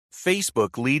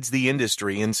Facebook leads the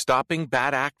industry in stopping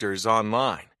bad actors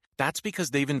online. That's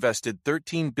because they've invested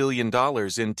 $13 billion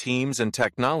in teams and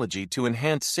technology to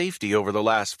enhance safety over the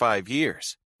last 5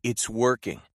 years. It's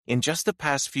working. In just the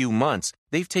past few months,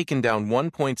 they've taken down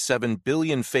 1.7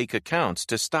 billion fake accounts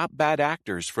to stop bad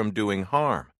actors from doing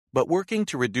harm. But working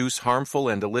to reduce harmful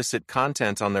and illicit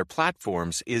content on their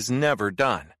platforms is never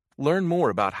done. Learn more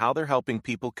about how they're helping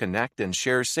people connect and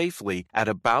share safely at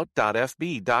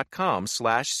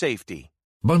about.fb.com/safety.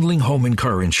 Bundling home and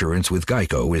car insurance with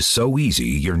Geico is so easy,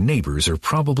 your neighbors are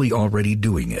probably already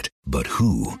doing it. But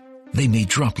who? They may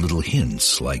drop little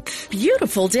hints like,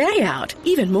 beautiful day out.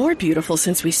 Even more beautiful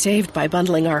since we saved by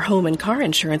bundling our home and car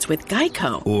insurance with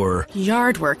Geico. or,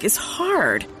 Yard work is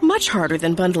hard. Much harder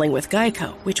than bundling with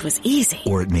Geico, which was easy.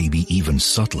 or it may be even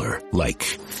subtler,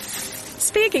 like,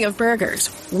 Speaking of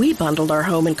burgers, we bundled our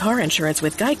home and car insurance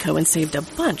with Geico and saved a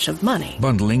bunch of money.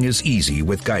 bundling is easy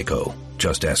with Geico.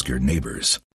 Just ask your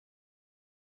neighbors.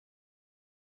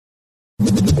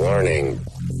 Warning.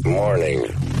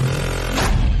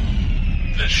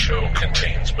 This show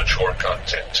contains mature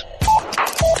content.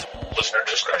 Listener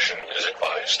discretion is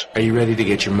advised. Are you ready to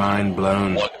get your mind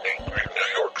blown? One angry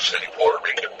New York City Puerto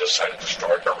Rican decided to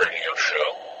start a radio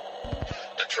show,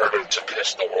 determined to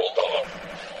piss the world off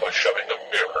by shoving a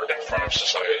mirror in front of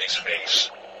society's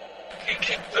face. He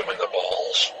kicked them in the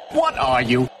balls. What are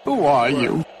you? Who are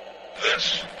you?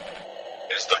 This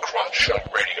is the Crotch Shot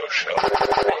Radio Show.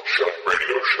 Crotch Shot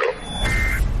Radio Show.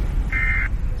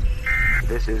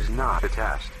 This is not a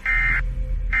test.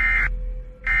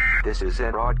 This is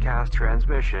a broadcast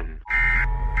transmission.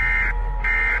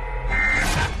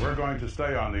 We're going to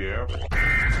stay on the air.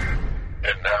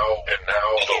 And now,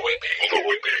 the Whippy.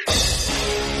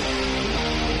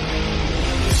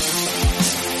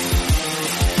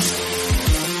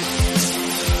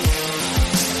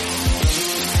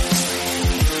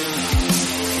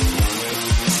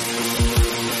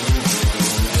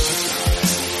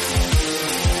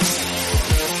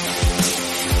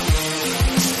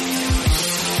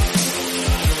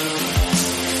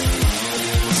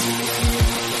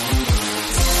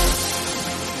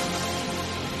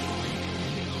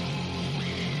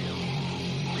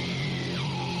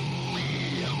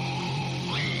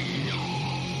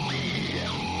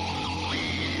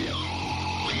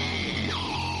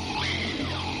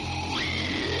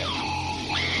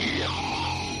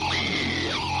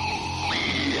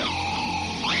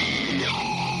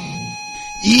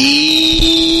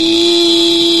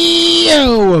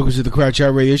 Yo, welcome to the Crouch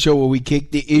Out Radio Show, where we kick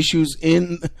the issues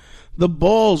in the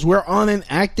balls. We're on an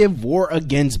active war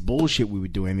against bullshit. We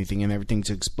would do anything and everything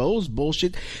to expose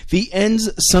bullshit. The ends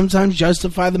sometimes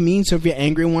justify the means, so if you're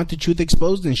angry and want the truth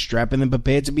exposed, then strap in and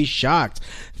prepare to be shocked.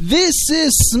 This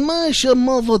is Smash a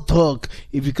Mother Talk.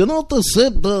 If you cannot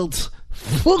accept that,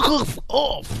 fuck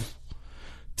off.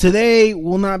 Today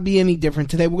will not be any different.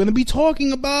 Today we're going to be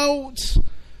talking about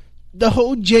the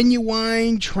whole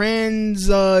genuine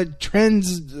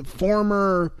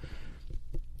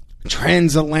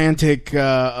transatlantic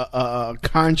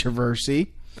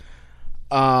controversy.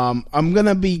 I'm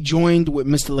gonna be joined with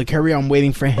Mr. LeCarry. I'm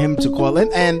waiting for him to call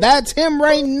in, and that's him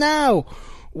right now.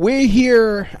 We're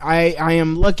here. I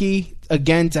am lucky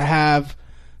again to have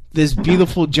this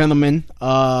beautiful gentleman.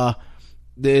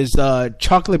 There's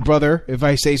Chocolate Brother, if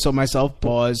I say so myself.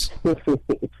 Pause.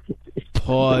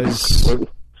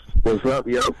 What's up,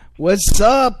 yo? What's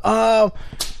up? I'm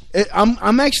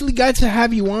actually glad to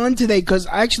have you on today, because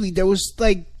actually there was,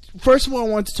 like, first of all, I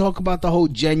want to talk about the whole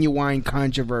genuine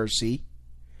controversy.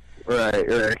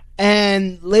 Right.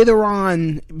 And later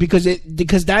on, because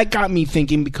that got me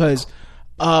thinking, because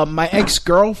my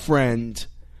ex-girlfriend,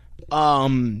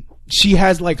 she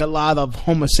has, like, a lot of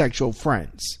homosexual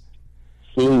friends.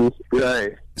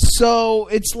 Right. So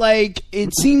it's like,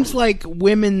 it seems like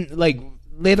women, like,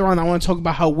 later on I want to talk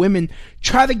about how women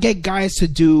try to get guys to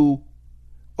do,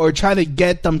 or try to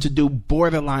get them to do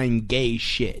borderline gay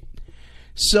shit.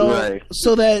 So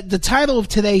that the title of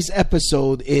today's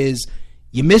episode is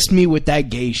 "You Missed Me with That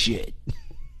Gay Shit."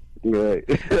 Right.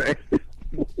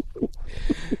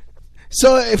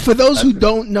 So for those who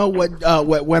don't know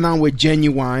what went on with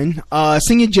Genuine,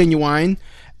 singing Genuine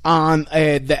on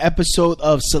the episode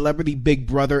of Celebrity Big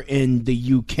Brother in the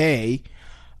UK,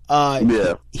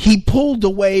 he pulled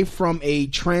away from a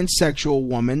transsexual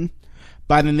woman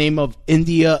by the name of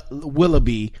India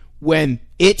Willoughby when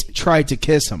it tried to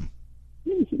kiss him.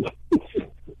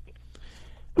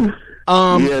 So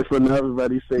now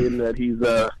everybody's saying that he's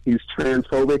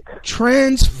transphobic.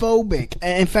 Transphobic.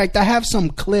 In fact, I have some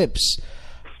clips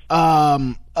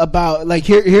about, like,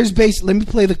 here's let me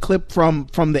play the clip from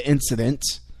the incident.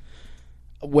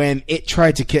 when it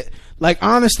tried to kill. Like,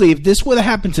 honestly, if this would have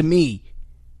happened to me,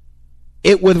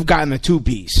 it would have gotten a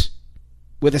 2-piece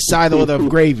with a side order of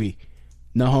gravy.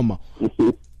 No homo.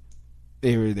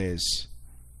 There it is.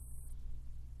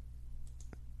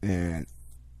 And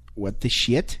what the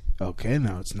shit? Okay,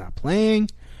 now it's not playing.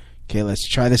 Okay, let's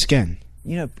try this again.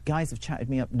 You know, guys have chatted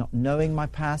me up not knowing my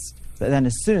past, but then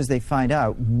as soon as they find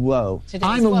out, whoa.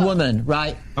 I'm a woman,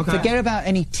 right? Okay. Forget about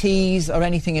any T's or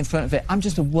anything in front of it. I'm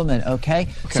just a woman, okay?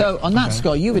 So on that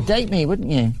score, you would date me, wouldn't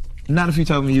you? Not if you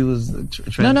told me you was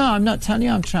trans. No, I'm not telling you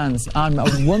I'm trans. I'm a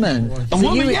woman. A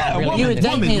woman, you would, yeah, a woman. You would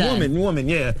date me then. Woman,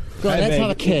 yeah. Go on, let's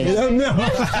have a kiss. No.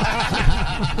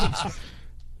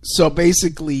 So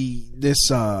basically, this,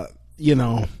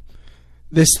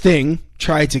 this thing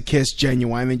tried to kiss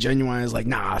Genuine, and Genuine is like,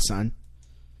 nah, son.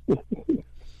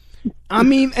 I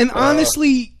mean, and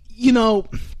honestly,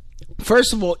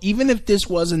 first of all, even if this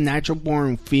was a natural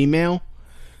born female,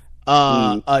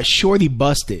 Shorty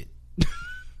busted.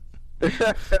 He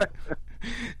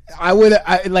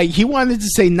wanted to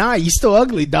say, nah, you still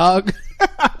ugly, dog.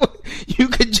 You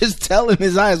could just tell in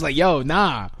his eyes, like, yo,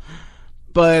 nah.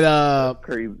 But,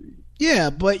 crazy. Yeah,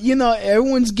 but,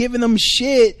 everyone's giving him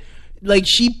shit. Like,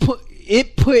 he put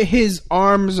his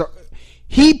arm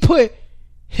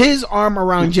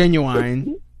around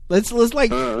Genuine. Let's cut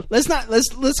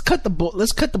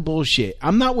the bullshit.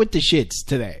 I'm not with the shits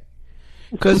today.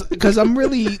 Cause I'm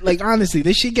really, like, honestly,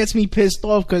 this shit gets me pissed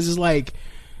off, cause it's like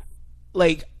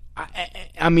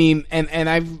I mean, and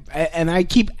I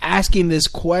keep asking this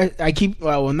question.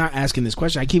 Not asking this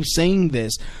question. I keep saying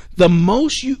this. The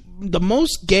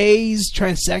most gays,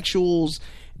 transsexuals,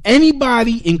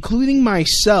 anybody, including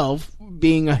myself,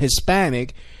 being a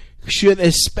Hispanic, should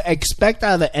expect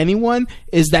out of anyone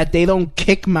is that they don't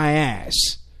kick my ass,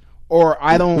 or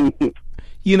I don't,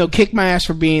 kick my ass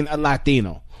for being a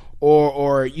Latino.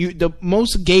 Or the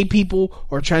most gay people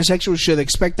or transsexuals should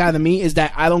expect out of me is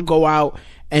that I don't go out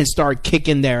and start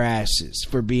kicking their asses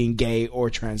for being gay or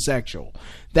transsexual.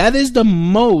 That is the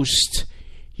most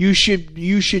you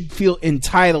should feel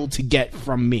entitled to get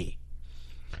from me.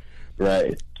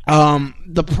 Right.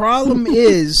 The problem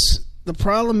is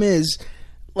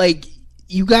like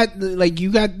you got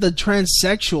the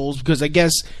transsexuals, because I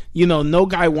guess no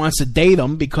guy wants to date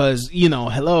them because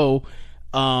hello.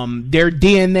 Their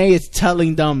DNA is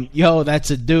telling them, yo,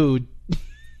 that's a dude.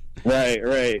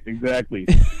 Right, exactly.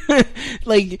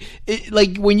 like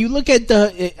when you look at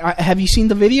have you seen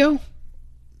the video?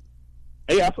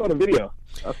 Hey, I saw the video.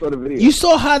 You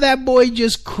saw how that boy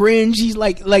just cringed. He's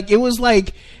like it was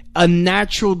like a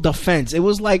natural defense. It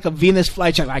was like a Venus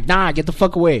flytrap. Like, nah, get the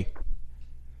fuck away.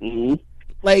 Mm-hmm.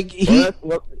 Like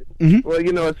Well,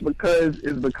 it's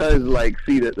because like,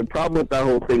 see, the problem with that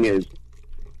whole thing is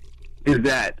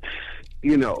that,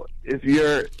 if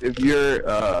you're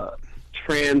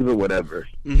trans or whatever,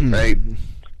 mm-hmm. right?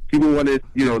 People want to,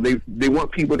 they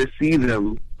want people to see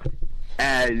them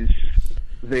as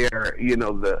their,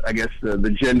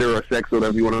 the gender or sex,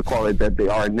 whatever you want to call it, that they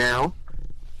are now.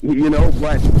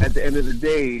 But at the end of the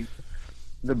day,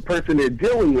 the person they're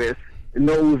dealing with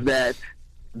knows that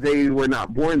they were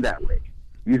not born that way.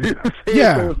 You see what I'm saying?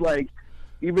 Yeah. So it's like,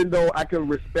 even though I can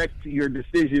respect your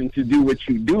decision to do what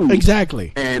you do,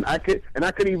 exactly, and I could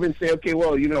even say, okay,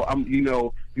 well, you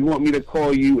want me to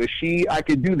call you a she, I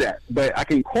could do that, but I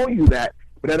can call you that,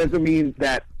 but that doesn't mean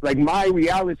that, like, my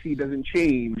reality doesn't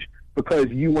change because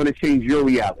you want to change your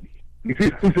reality. You see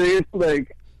what I'm saying?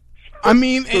 Like, I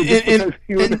mean,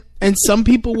 and some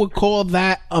people would call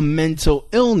that a mental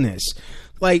illness.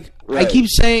 Like, right. I keep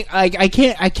saying,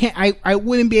 I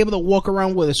wouldn't be able to walk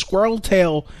around with a squirrel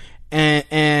tail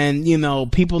and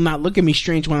people not look at me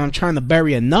strange when I'm trying to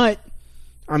bury a nut.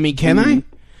 I mean, can I?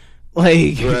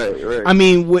 Like, right. I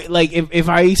mean, like, if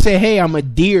I say, hey, I'm a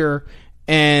deer,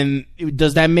 and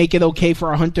does that make it okay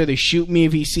for a hunter to shoot me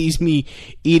if he sees me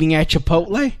eating at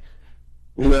Chipotle?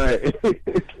 Right.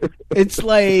 It's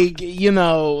like, we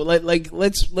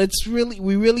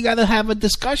really got to have a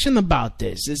discussion about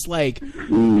this. It's like,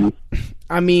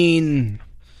 I mean,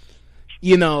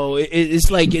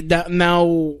 it's like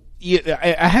now.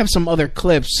 I have some other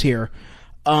clips here.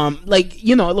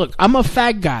 Look, I'm a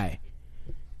fat guy.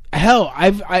 Hell,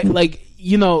 the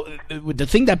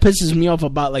thing that pisses me off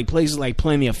about, like, places like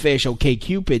Plenty of Fish,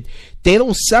 OkCupid, they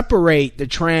don't separate the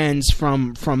trans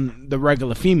from the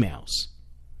regular females.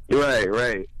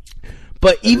 Right.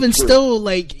 But even still,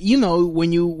 like,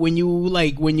 when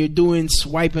you're doing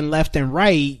swiping left and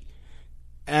right,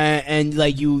 and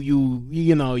like you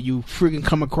freaking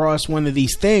come across one of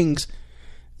these things,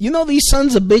 these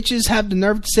sons of bitches have the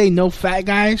nerve to say no fat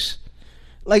guys.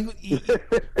 Like,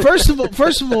 first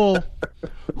of all,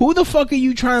 who the fuck are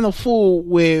you trying to fool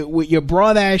with your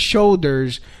broad ass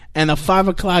shoulders and a 5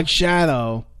 o'clock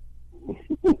shadow,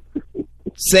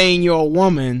 saying you're a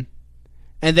woman,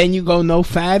 and then you go no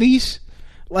fatties?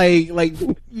 Like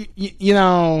you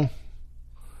know,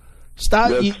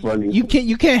 stop. You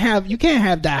can't have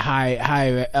that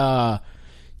high.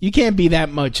 You can't be that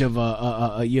much of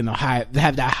a high,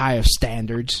 have that high of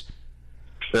standards.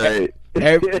 Right.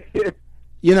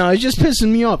 You know, it's just pissing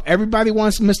me off. Everybody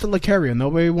wants Mr. Lucario.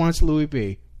 Nobody wants Louis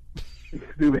B.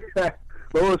 But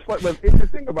what's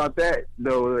interesting about that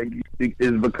though, like,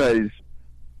 is because,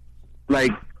 like,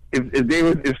 if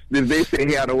they say,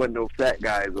 hey, I don't want no fat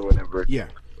guys or whatever. Yeah.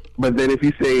 But then if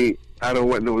you say, I don't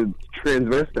want no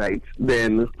transvestites,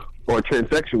 then, or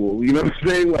transsexual, you know what I'm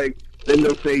saying? Like, then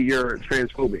they'll say you're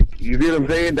transphobic. You see what I'm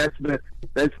saying? That's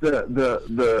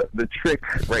the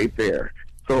trick right there.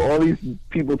 So all these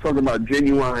people talking about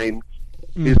Genuine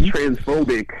is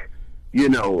transphobic, you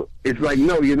know, it's like,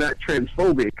 no, you're not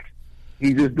transphobic.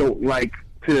 You just don't like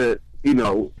to, you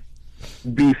know,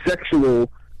 be sexual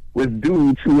with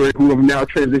dudes who have now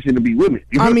transitioned to be women.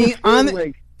 You know I mean,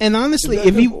 and honestly,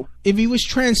 if he was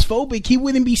transphobic, he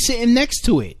wouldn't be sitting next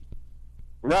to it.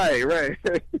 Right.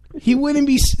 He wouldn't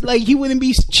be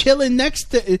chilling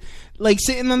next to, like,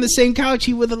 sitting on the same couch.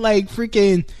 He would have, like,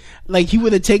 freaking, like, he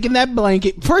would have taken that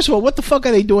blanket. First of all, what the fuck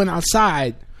are they doing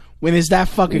outside when it's that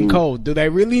fucking cold? Do they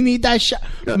really need that shot?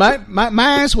 My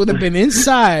ass would have been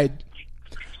inside.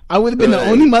 I would have been the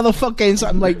only motherfucker inside.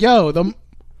 I'm like, I'm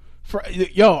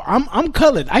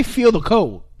colored. I feel the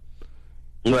cold.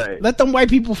 Right. Let them white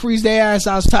people freeze their ass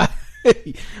outside.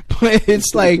 But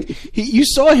it's like, you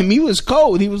saw him. He was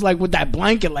cold. He was like with that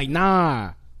blanket, like,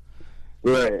 nah.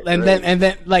 Right. And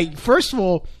then, like, first of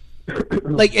all,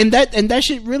 like, and that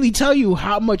should really tell you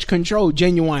how much control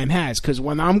Genuine has. Because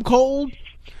when I'm cold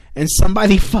and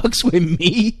somebody fucks with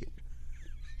me,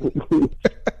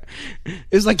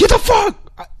 it's like, get the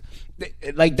fuck.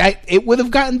 Like that, it would have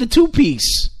gotten the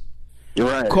 2-piece.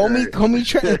 Right. Call me.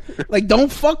 Like,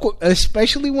 don't fuck with,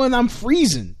 especially when I'm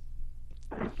freezing.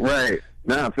 Right.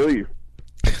 Nah, I feel you.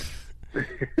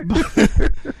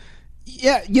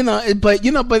 Yeah, but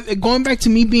going back to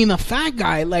me being a fat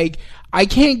guy, like, I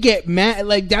can't get mad.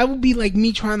 Like, that would be like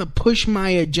me trying to push my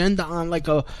agenda on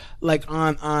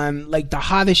on the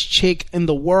hottest chick in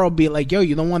the world. Be like, yo,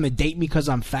 you don't want to date me because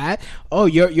I'm fat? Oh,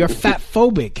 you're fat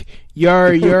phobic.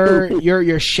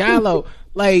 You're shallow.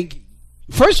 Like,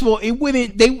 first of all, it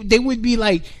wouldn't. They would be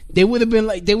like, they would have been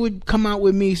like, they would come out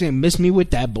with me saying, miss me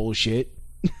with that bullshit.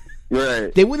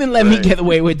 Right. They wouldn't let me get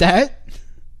away with that.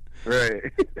 Right.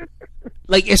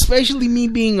 Like, especially me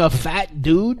being a fat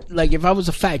dude. Like, if I was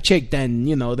a fat chick, then,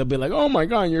 you know, they'll be like, oh my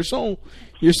God, you're so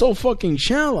fucking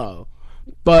shallow.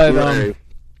 But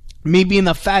me being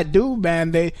a fat dude,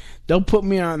 man, they'll put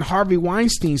me on Harvey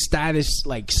Weinstein status,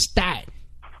 like, stat.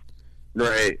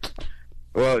 Right.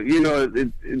 Well, you know,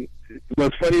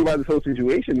 what's funny about this whole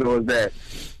situation, though, is that,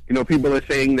 you know, people are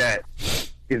saying that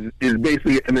is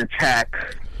basically an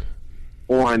attack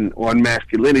on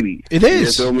masculinity. It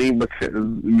is. You know what I mean?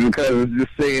 Because it's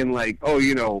just saying, like, oh,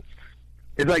 you know,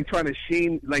 it's like trying to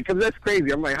shame, like, because that's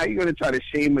crazy. I'm like, how are you going to try to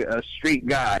shame a straight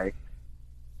guy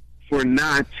for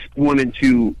not wanting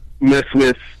to mess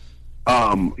with,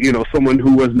 you know, someone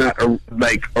who was not,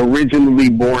 like, originally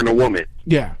born a woman?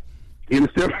 Yeah. You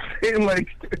understand what I'm saying? Like,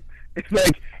 it's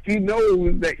like he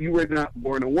knows that you were not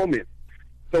born a woman.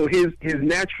 So his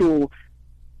natural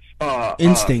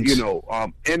instincts,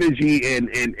 energy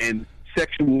and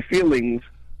sexual feelings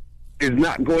is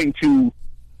not going to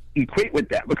equate with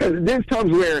that, because there's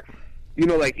times where, you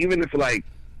know, like, even if like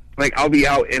I'll be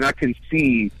out and I can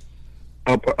see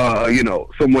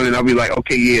someone, and I'll be like,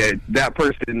 okay, yeah, that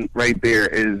person right there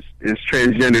is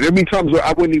transgender. There'll be times where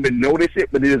I wouldn't even notice it,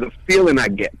 but there's a feeling I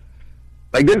get.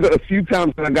 Like, there's a few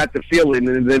times when I got the feeling,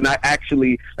 and then I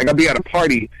actually, like, I'll be at a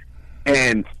party,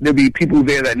 and there'll be people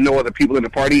there that know other people in the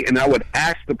party, and I would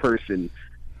ask the person.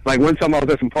 Like, one time I was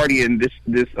at some party, and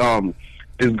this girl,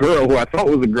 who I thought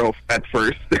was a girl at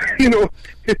first, you know,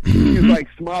 she's like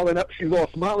smiling up. She's all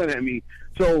smiling at me.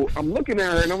 So I'm looking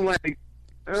at her, and I'm like,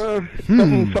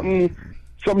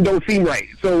 something don't seem right.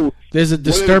 So there's a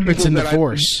disturbance in the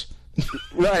force.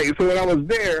 Right. So when I was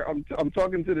there, I'm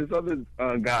talking to this other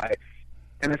guy,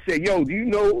 and I said, "Yo, do you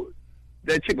know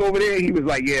that chick over there?" He was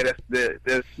like, "Yeah,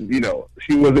 that's you know,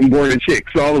 she wasn't born a chick."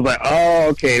 So I was like, "Oh,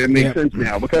 okay, that makes sense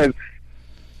now," because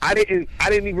I didn't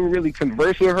even really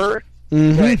converse with her.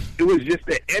 But it was just,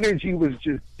 the energy was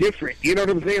just different. You know what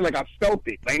I'm saying? Like, I felt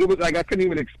it. Like, it was like, I couldn't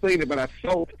even explain it, but I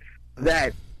felt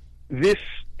that this,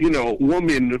 you know,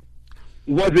 woman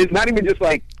wasn't not even just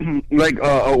like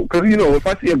because you know, if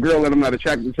I see a girl and I'm not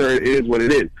attracted to her, it is what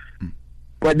it is.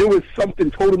 But there was something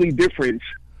totally different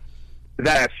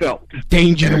that I felt.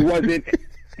 Danger. And it wasn't.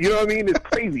 You know what I mean? It's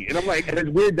crazy, and I'm like, and it's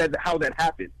weird that how that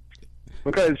happened,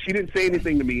 because she didn't say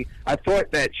anything to me. I thought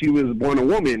that she was born a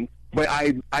woman, but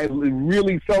I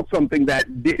really felt something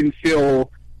that didn't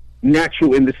feel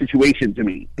natural in the situation to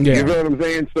me. Yeah. You know what I'm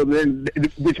saying? So then,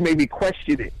 which made me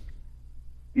question it.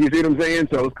 You see what I'm saying?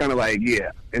 So it's kind of like,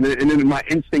 yeah, and then my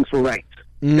instincts were right,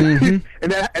 mm-hmm.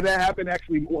 and that happened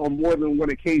actually on more than one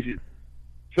occasion.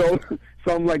 So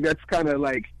I'm like, that's kind of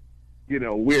like, you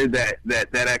know, weird that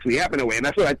actually happened that way. And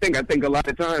that's what I think. I think a lot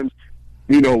of times,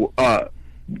 you know,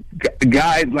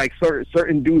 guys, like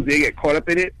certain dudes, they get caught up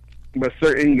in it, but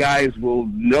certain guys will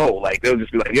know. Like, they'll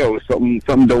just be like, yo,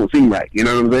 something don't seem right. You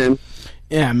know what I'm saying?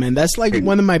 Yeah, man, that's like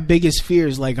one of my biggest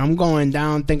fears. Like, I'm going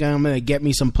down thinking I'm going to get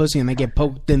me some pussy and I get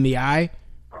poked in the eye.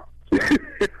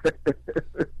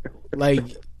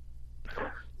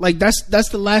 Like that's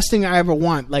the last thing I ever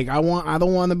want. Like, I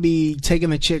don't want to be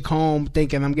taking a chick home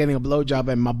thinking I'm getting a blowjob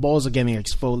and my balls are getting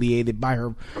exfoliated by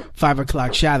her 5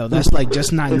 o'clock shadow. That's like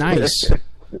just not nice.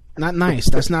 Not nice.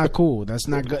 That's not cool. That's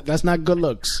not good. That's not good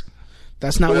looks.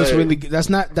 That's not what's really. That's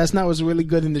not what's really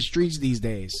good in the streets these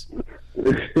days.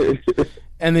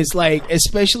 And it's like,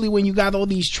 especially when you got all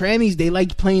these trannies, they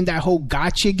like playing that whole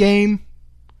gotcha game.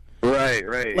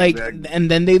 Right. Like, exactly.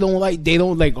 And then they don't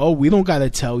like, oh, we don't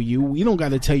gotta tell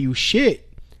you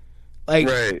shit. Like,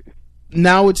 right.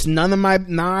 Now it's none of my.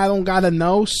 Now I don't gotta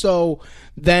know. So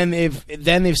then if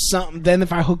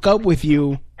I hook up with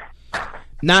you,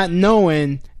 not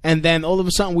knowing, and then all of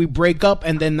a sudden we break up,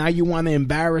 and then now you want to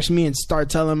embarrass me and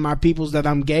start telling my peoples that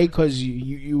I'm gay because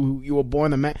you were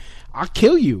born a man, I'll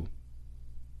kill you.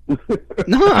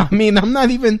 No, I mean, I'm not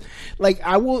even like,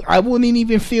 I wouldn't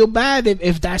even feel bad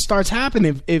if that starts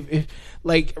happening. If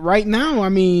like right now, I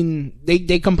mean,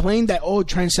 they complain that, oh,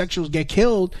 transsexuals get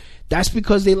killed. That's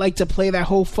because they like to play that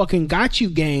whole fucking got you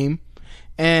game,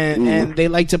 and they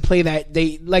like to play that.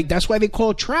 That's why they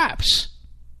call traps.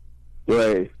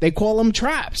 Right. They call them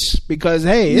traps because,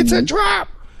 hey, it's a trap.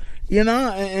 You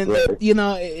know, and right. you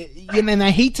know, and I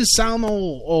hate to sound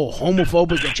all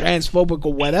homophobic or transphobic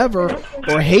or whatever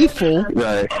or hateful.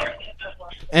 Right.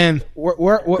 And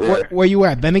where you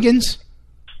at, Bennigan's?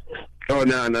 Oh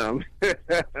no.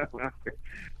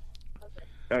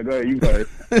 Go ahead, you go ahead.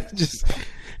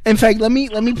 In fact, let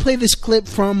me play this clip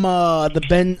from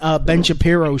the Ben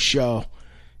Shapiro show,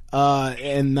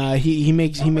 and he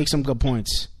makes some good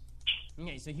points.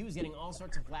 Okay, so he was getting all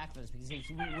sorts of flack for this because he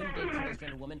wouldn't date a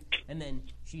transgender woman, and then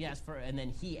he asked for a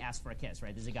kiss.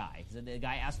 Right? There's a guy. So the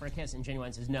guy asked for a kiss, and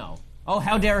Genuine says no. Oh,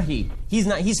 how dare he? He's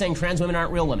not. He's saying trans women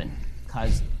aren't real women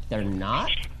because they're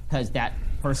not. Because that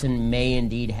person may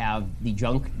indeed have the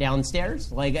junk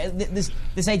downstairs. Like this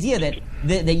idea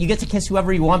that you get to kiss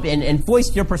whoever you want and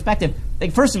voice your perspective.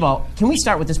 Like, first of all, can we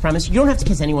start with this premise? You don't have to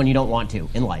kiss anyone you don't want to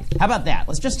in life. How about that?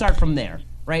 Let's just start from there.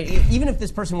 Right? Even if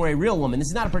this person were a real woman, this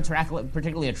is not a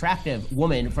particularly attractive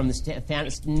woman from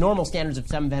the normal standards of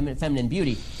feminine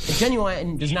beauty. If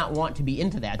Genuine does not want to be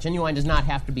into that, Genuine does not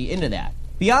have to be into that.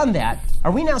 Beyond that,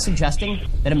 are we now suggesting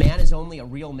that a man is only a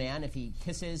real man if he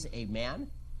kisses a man?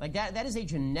 Like, that is a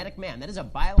genetic man. That is a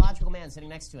biological man sitting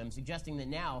next to him, suggesting that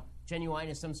now Genuine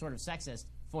is some sort of sexist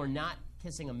for not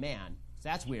kissing a man. So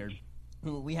that's weird.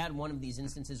 We had one of these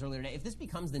instances earlier today. If this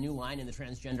becomes the new line in the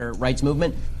transgender rights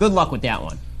movement, good luck with that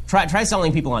one. Try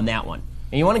selling people on that one.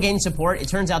 And you want to gain support? It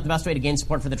turns out the best way to gain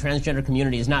support for the transgender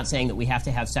community is not saying that we have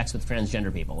to have sex with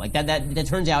transgender people. Like, that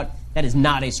turns out that is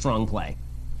not a strong play.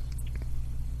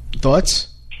 Thoughts?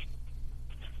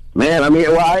 Man, I mean,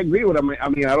 well, I agree with him. I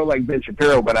mean, I don't like Ben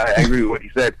Shapiro, but I agree with what he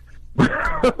said.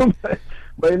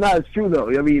 But no, it's true though.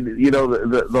 I mean, you know,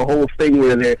 the whole thing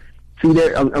where they're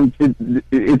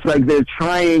it's like they're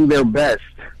trying their best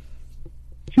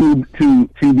to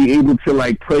be able to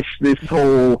like push this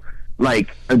whole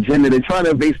like agenda. They're trying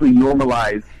to basically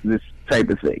normalize this type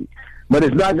of thing, but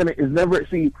it's never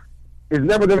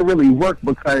gonna really work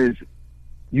because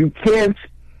you can't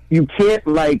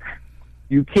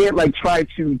try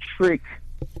to trick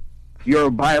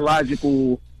your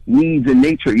biological needs and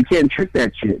nature. You can't trick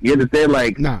that shit. You understand?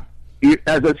 Like, nah.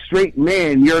 As a straight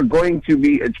man, you're going to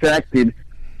be attracted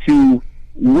to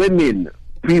women,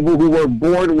 people who were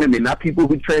born women, not people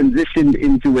who transitioned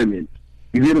into women.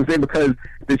 You see what I'm saying? Because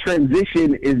the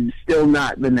transition is still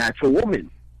not the natural woman.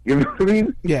 You know what I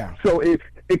mean? Yeah. So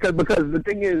because the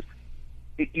thing is,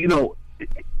 you know,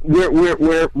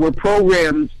 we're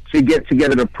programmed to get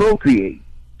together to procreate.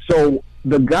 So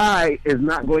the guy is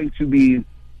not going to be,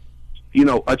 you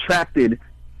know, attracted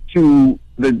to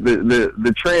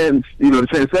the trans, the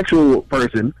transsexual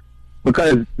person,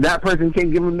 because that person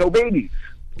can't give him no babies.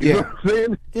 You know what I'm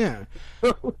saying? Yeah.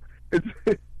 So it's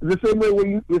the same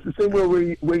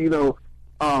way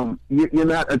you're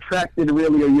not attracted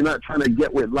really, or you're not trying to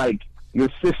get with like your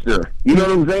sister. You know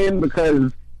what I'm saying?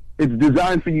 Because it's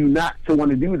designed for you not to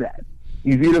want to do that.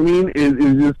 You see what I mean?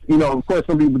 It's just, of course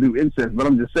some people do incest, but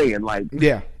I'm just saying, like,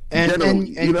 yeah.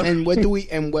 And what do we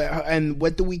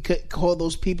call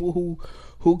those people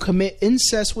who commit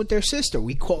incest with their sister?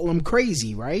 We call them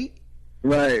crazy, right?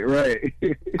 Right.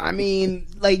 I mean,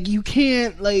 like, you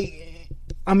can't, like,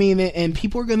 and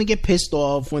people are gonna get pissed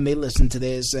off when they listen to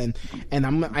this, and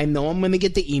I know I'm gonna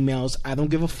get the emails. I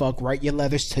don't give a fuck. Write your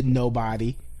letters to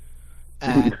nobody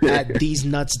at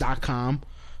thesenuts.com.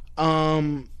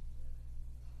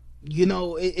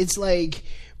 It's like,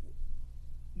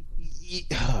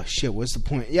 oh shit, what's the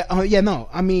point? No.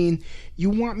 I mean, you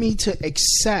want me to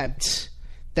accept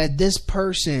that this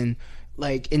person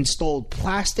like installed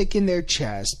plastic in their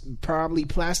chest, probably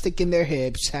plastic in their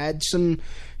hips, had some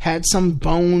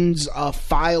bones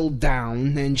filed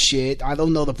down and shit. I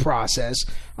don't know the process.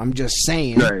 I'm just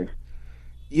saying. Right.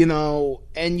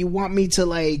 And you want me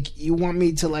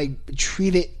to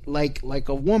treat it like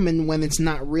a woman when it's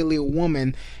not really a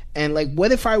woman. And like,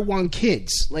 what if I want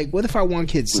kids? Like, what if I want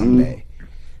kids someday?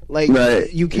 Like, right.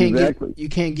 you can't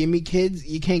give me kids.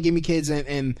 You can't give me kids,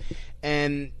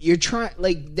 and you're trying,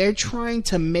 like, they're trying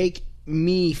to make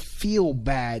me feel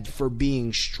bad for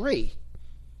being straight.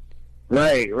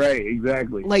 Right,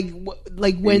 exactly. Like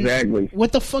when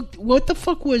what the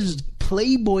fuck was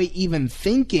Playboy even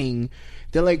thinking?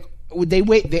 They're like,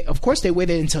 of course they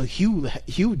waited until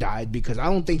Hugh died, because I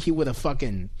don't think he would have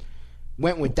fucking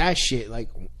went with that shit. Like,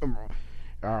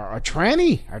 a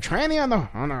tranny on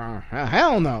the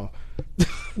hell no.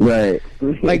 Right.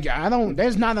 Like,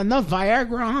 there's not enough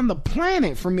Viagra on the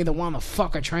planet for me to want to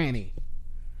fuck a tranny.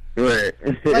 Right.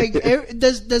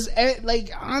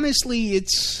 Like, honestly,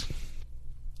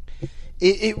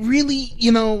 it really,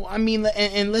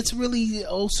 and let's really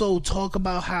also talk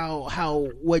about how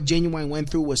what Genuine went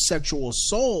through was sexual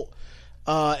assault.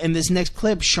 In this next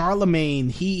clip, Charlemagne,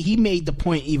 he made the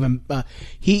point even,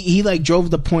 he like drove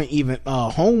the point even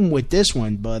home with this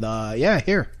one. But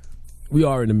here. We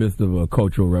are in the midst of a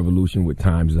cultural revolution with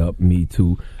Time's Up, Me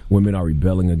Too. Women are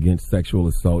rebelling against sexual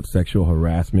assault, sexual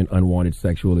harassment, unwanted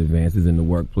sexual advances in the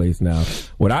workplace. Now,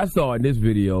 what I saw in this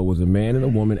video was a man and a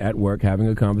woman at work having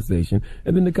a conversation,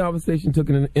 and then the conversation took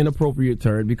an inappropriate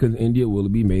turn because India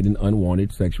Willoughby made an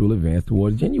unwanted sexual advance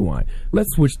towards Genuine.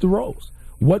 Let's switch the roles.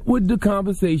 What would the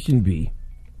conversation be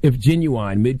if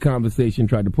Genuine, mid-conversation,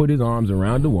 tried to put his arms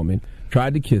around a woman,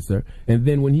 tried to kiss her, and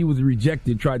then when he was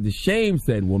rejected, tried to shame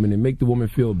said woman and make the woman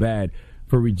feel bad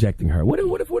for rejecting her? What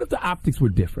if the optics were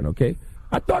different, okay?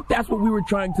 I thought that's what we were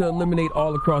trying to eliminate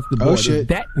all across the board. Oh, shit. Is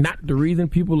that not the reason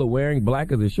people are wearing black,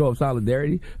 as a show of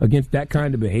solidarity against that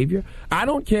kind of behavior? I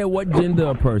don't care what gender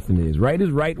a person is. Right is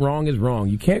right, wrong is wrong.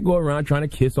 You can't go around trying to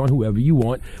kiss on whoever you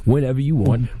want, whenever you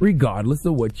want, regardless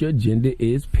of what your gender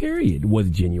is, period. Was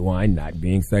Genuine not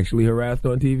being sexually harassed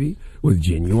on TV? Was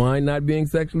Genuine not being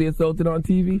sexually assaulted on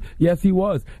TV? Yes, he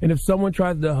was. And if someone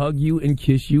tries to hug you and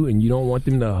kiss you and you don't want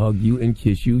them to hug you and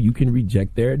kiss you, you can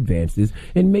reject their advances.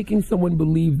 And making someone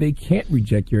believe they can't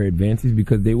reject your advances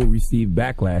because they will receive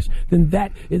backlash, then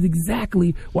that is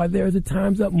exactly why there is a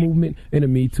Time's Up movement and a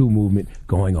Me Too movement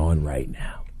going on right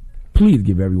now. Please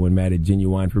give everyone mad at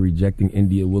Genuine for rejecting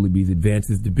India Willoughby's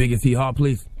advances the biggest hee-haw,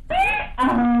 please.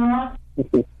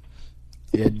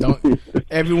 Yeah,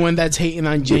 everyone that's hating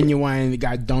on Genuine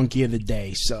got donkey of the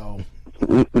day, so.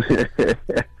 He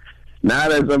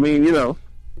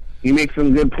makes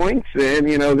some good points, and,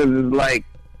 because it's like,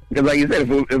 you said,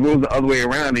 if it was the other way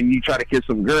around and you try to kiss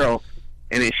some girl,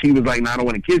 and then she was like, no, I don't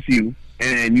want to kiss you,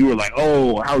 and you were like,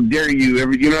 oh, how dare you,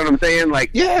 you know what I'm saying? Like,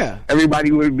 yeah,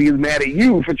 everybody would be mad at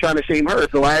you for trying to shame her,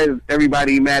 so why is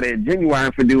everybody mad at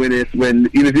Genuine for doing this when,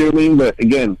 you know what I mean? But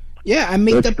again, yeah, I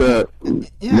make the thing,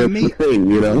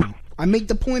 I make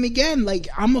the point again, like,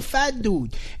 I'm a fat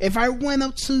dude. If I went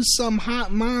up to some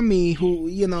hot mommy who,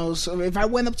 so if I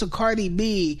went up to Cardi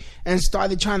B and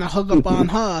started trying to hug up on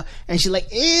her, and she's like,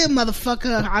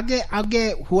 motherfucker, I'll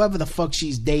get whoever the fuck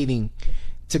she's dating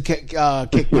to kick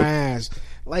my ass.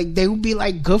 Like, they would be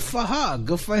like, good for her,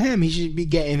 good for him. He should be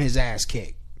getting his ass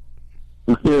kicked.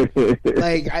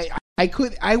 Like,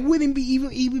 I wouldn't be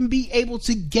even be able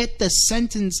to get the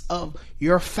sentence of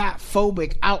 "you're fat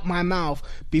phobic" out my mouth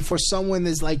before someone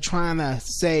is like trying to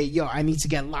say, "Yo, I need to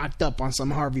get locked up on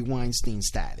some Harvey Weinstein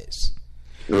status."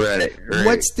 Right.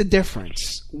 What's the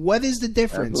difference? What is the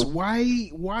difference?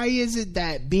 Why is it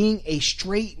that being a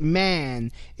straight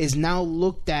man is now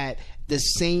looked at the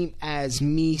same as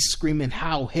me screaming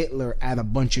Heil Hitler at a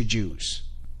bunch of Jews?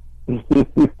 I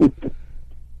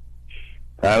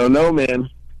don't know, man.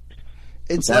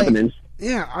 It's like, happening?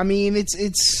 Yeah, I mean,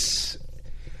 it's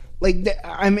like,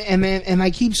 and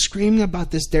I keep screaming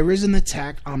about this. There is an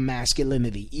attack on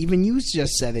masculinity. Even you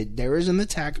just said it. There is an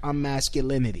attack on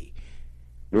masculinity.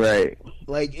 Right.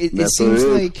 Like it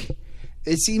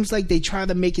seems like they try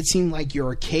to make it seem like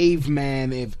you're a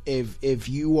caveman if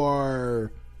you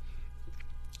are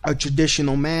a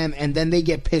traditional man, and then they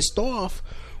get pissed off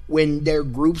when there are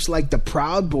groups like the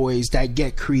Proud Boys that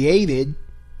get created.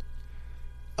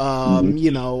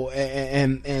 You know,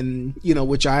 and you know,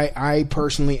 which I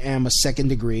personally am a second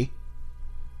degree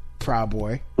Proud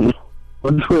Boy.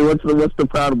 What's the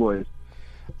Proud Boys?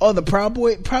 Oh, the Proud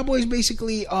Boys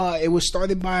basically, it was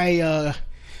started by,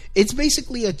 it's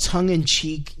basically a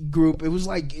tongue-in-cheek group. It was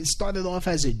like, it started off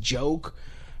as a joke,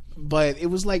 but it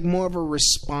was like more of a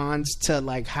response to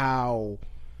like how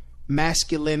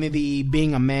masculinity,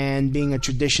 being a man, being a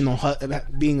traditional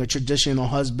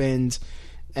husband,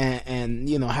 and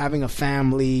you know, having a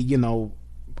family, you know,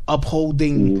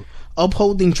 upholding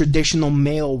traditional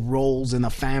male roles in a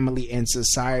family and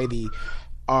society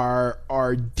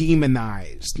are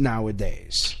demonized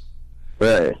nowadays.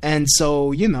 Right. And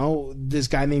so, you know, this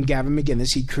guy named Gavin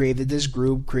McInnes, he created this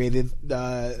group, you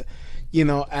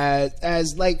know,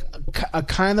 as like a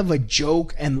kind of a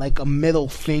joke and like a middle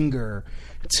finger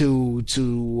to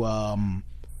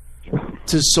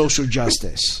social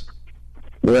justice.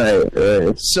 Right.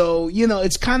 So, you know,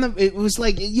 it's kind of, it was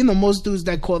like, you know, most dudes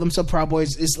that call themselves Proud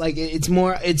Boys, it's like, it's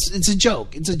a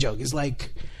joke. It's a joke. It's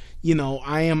like, you know,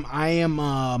 I am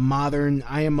a modern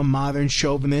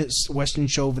chauvinist, Western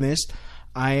chauvinist.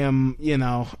 I am, you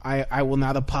know, I will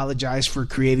not apologize for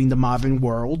creating the modern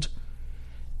world.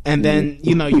 And then,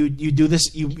 you know, you do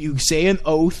this, you say an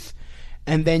oath,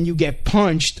 and then you get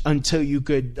punched until you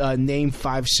could name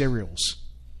 5 cereals.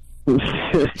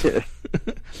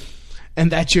 And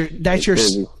that's your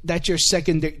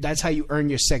second. That's how you earn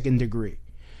your second degree.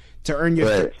 To earn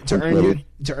your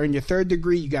third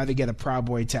degree, you got to get a Proud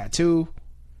Boy tattoo,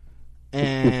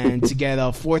 and to get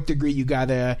a 4th degree, you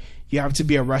have to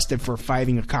be arrested for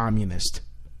fighting a communist.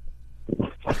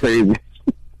 Crazy.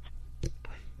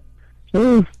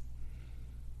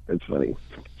 That's funny.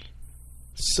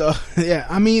 So yeah,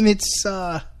 I mean it's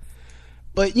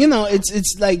but you know,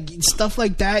 it's like stuff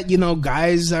like that. You know,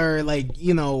 guys are like,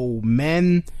 you know,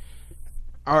 men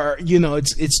are, you know,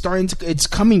 it's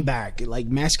coming back. Like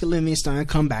masculinity is starting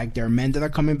to come back. There are men that are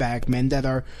coming back, men that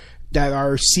are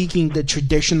seeking the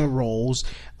traditional roles,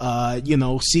 you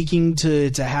know, seeking to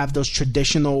have those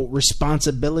traditional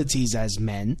responsibilities as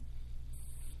men.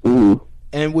 Mm-hmm.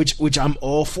 And which I'm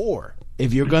all for.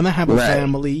 If you're gonna have a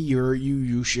family,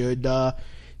 you should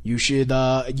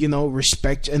you know,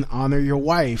 respect and honor your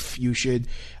wife. You should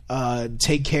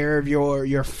take care of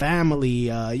your family.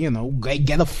 You know,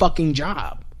 get a fucking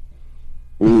job.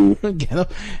 Get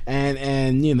up,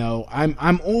 and you know,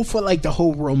 I'm all for like the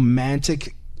whole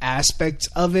romantic aspect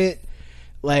of it.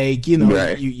 Like, you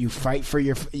know, you fight for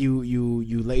you're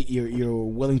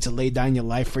willing to lay down your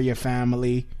life for your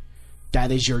family.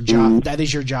 That is your job. That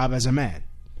is your job as a man.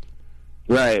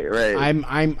 Right.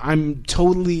 I'm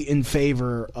totally in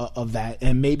favor of that,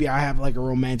 and maybe I have like a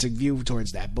romantic view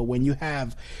towards that. But when you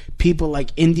have people like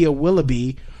India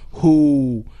Willoughby,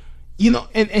 who, you know,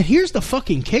 and here's the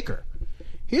fucking kicker.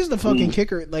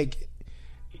 Like,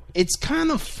 it's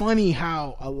kind of funny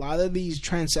how a lot of these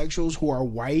transsexuals who are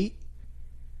white.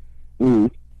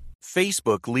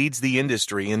 Facebook leads the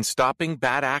industry in stopping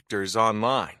bad actors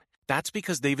online. That's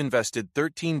because they've invested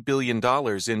 $13 billion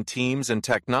in teams and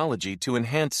technology to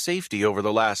enhance safety over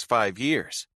the last 5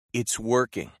 years. It's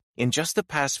working. In just the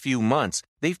past few months,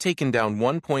 they've taken down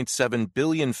 1.7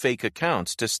 billion fake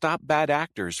accounts to stop bad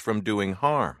actors from doing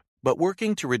harm. But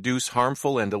working to reduce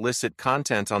harmful and illicit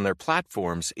content on their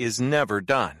platforms is never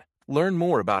done. Learn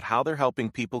more about how they're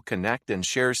helping people connect and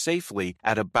share safely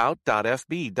at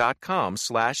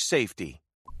about.fb.com/safety.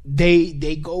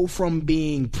 They go from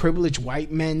being privileged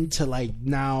white men to like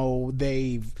now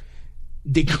they've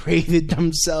degraded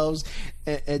themselves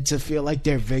and to feel like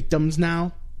they're victims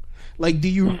now. Like, do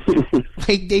you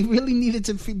like they really needed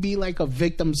to be like a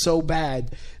victim so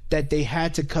bad that they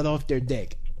had to cut off their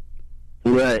dick?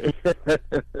 Right. That's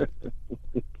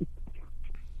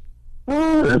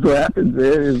what happens,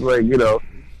 man. It's like, you know,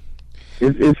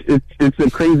 it's a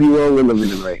crazy world we're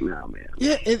living in right now, man.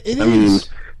 Yeah, it is. I mean,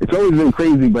 it's always been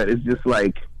crazy, but it's just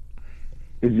like,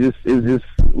 it's just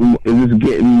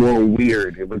getting more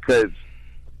weird because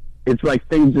it's like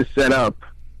things are set up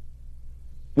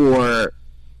for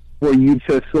you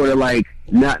to sort of like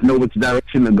not know which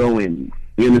direction to go in.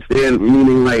 You understand?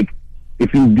 Meaning like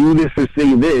if you do this or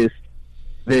say this,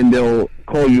 then they'll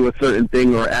call you a certain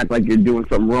thing or act like you're doing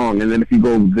something wrong. And then if you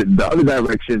go the other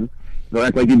direction, they'll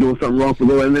act like you're doing something wrong for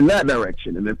going in that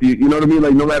direction. And if you know what I mean,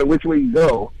 like no matter which way you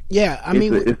go, yeah, I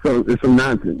mean, it's some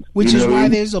nonsense. Which is why I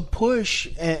mean? there's a push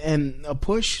and a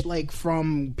push like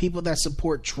from people that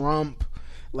support Trump.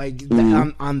 Like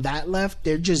on that left,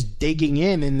 they're just digging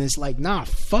in, and it's like, nah,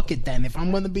 fuck it. Then if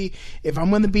I'm gonna be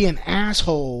an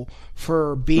asshole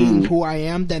for being who I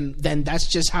am, then that's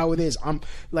just how it is. I'm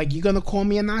like, you're gonna call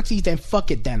me a Nazi, then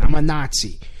fuck it. Then I'm a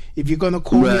Nazi. If you're gonna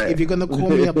call me, if you're gonna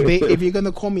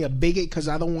call me a bigot because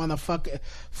I don't want to fuck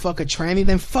a tranny,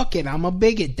 then fuck it. I'm a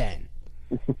bigot then.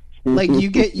 Like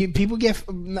people get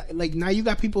like now you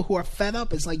got people who are fed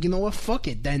up. It's like, you know what, fuck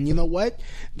it. Then you know what?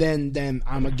 Then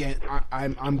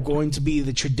I'm going to be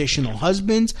the traditional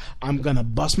husband. I'm gonna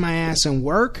bust my ass and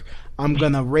work. I'm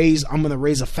gonna raise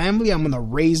a family. I'm gonna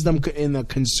raise them in a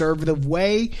conservative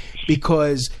way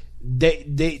because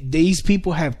these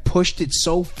people have pushed it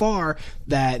so far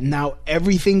that now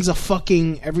everything's a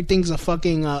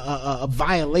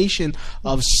violation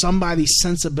of somebody's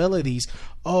sensibilities.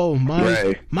 Oh,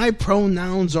 my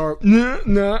pronouns are no,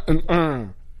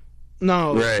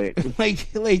 right.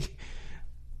 like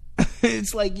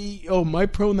it's like, oh, my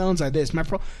pronouns are this.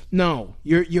 No,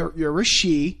 you're a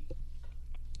she.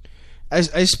 I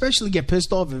especially get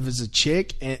pissed off if it's a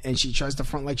chick and she tries to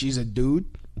front like she's a dude.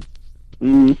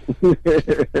 I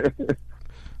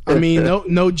mean,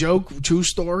 no joke, true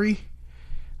story.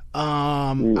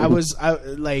 I was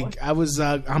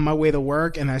on my way to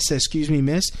work and I said, "Excuse me,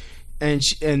 miss," and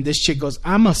this chick goes,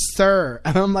 "I'm a sir,"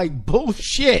 and I'm like,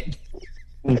 bullshit.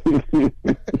 And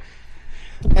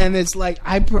it's like,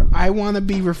 I want to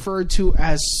be referred to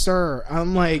as sir.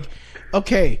 I'm like,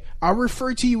 okay, I'll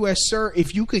refer to you as sir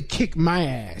if you could kick my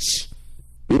ass.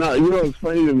 No, you know what's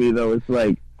funny to me though? It's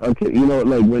like, okay, you know,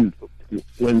 like when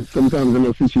sometimes in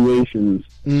those situations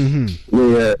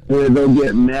where they'll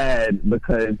get mad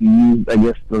because you use, I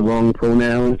guess, the wrong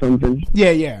pronoun or something.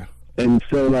 Yeah. And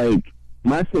so, like,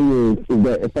 my thing is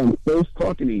that if I'm first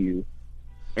talking to you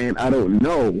and I don't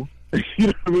know, you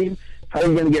know what I mean? How are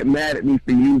you going to get mad at me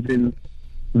for using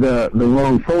the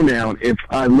wrong pronoun if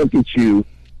I look at you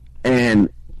and,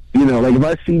 you know, like if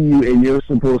I see you and you're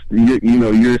supposed to,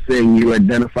 you're saying you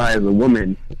identify as a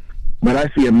woman, but I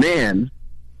see a man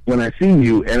when I see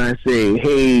you and I say,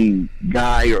 hey,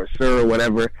 guy or sir or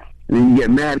whatever, and then you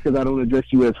get mad because I don't address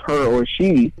you as her or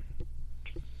she,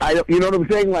 you know what I'm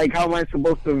saying? Like, how am I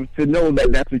supposed to know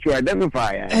that that's what you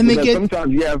identify as? And because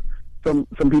sometimes you have some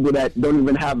people that don't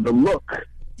even have the look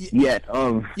yet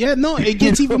of... Yeah, no, it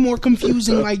gets even more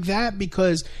confusing like that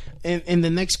because in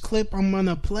the next clip I'm going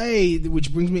to play,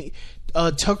 which brings me...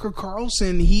 Tucker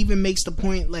Carlson, he even makes the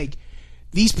point, like,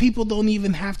 these people don't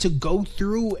even have to go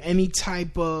through any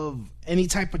type of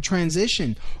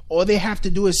transition. All they have to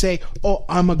do is say, "Oh,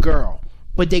 I'm a girl,"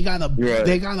 but they got a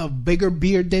bigger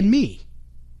beard than me.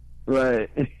 Right.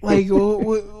 Like,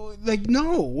 like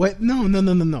no, what?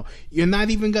 No. You're not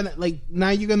even gonna now.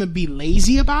 You're gonna be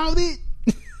lazy about it.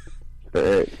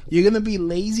 Right. You're gonna be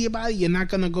lazy about it. You're not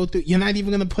gonna go through. You're not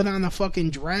even gonna put on a fucking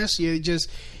dress. You're just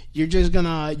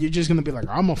gonna be like,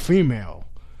 "I'm a female."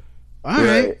 All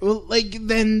right. Well, like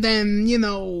then you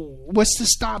know, what's to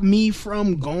stop me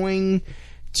from going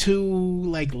to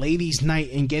like ladies'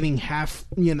 night and getting half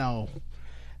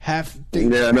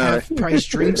price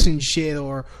drinks and shit,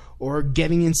 or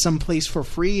getting in some place for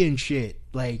free and shit.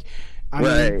 Like, I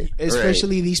mean,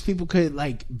 especially these people could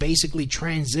like basically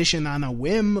transition on a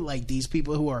whim. Like these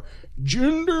people who are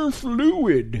gender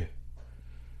fluid.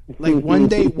 Like one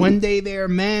day they're a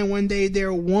man, one day they're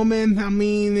a woman. I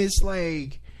mean, it's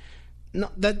like. No,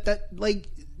 that like,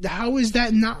 how is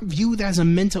that not viewed as a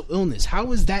mental illness?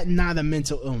 How is that not a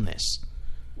mental illness?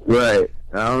 Right.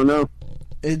 I don't know.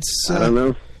 I don't know.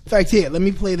 In fact, here, let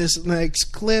me play this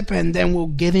next clip, and then we'll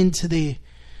get into the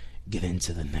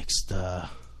next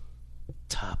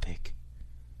topic.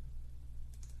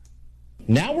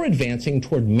 Now we're advancing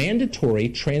toward mandatory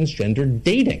transgender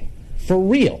dating for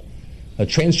real. A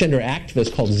transgender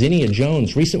activist called Zinnia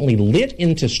Jones recently lit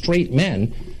into straight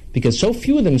men because so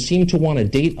few of them seem to want to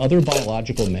date other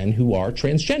biological men who are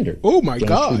transgender. Oh, my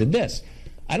God. Tweeted this.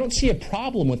 I don't see a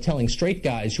problem with telling straight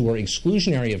guys who are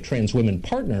exclusionary of trans women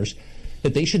partners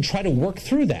that they should try to work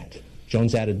through that.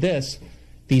 Jones added this.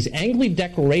 These angly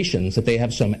declarations that they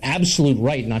have some absolute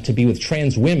right not to be with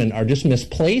trans women are just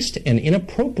misplaced and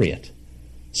inappropriate.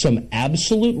 some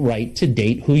absolute right to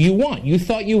date who you want. You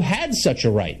thought you had such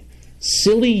a right.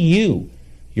 Silly you.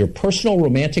 Your personal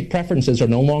romantic preferences are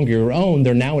no longer your own.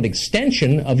 They're now an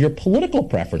extension of your political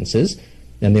preferences,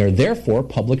 and they're therefore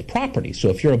public property. So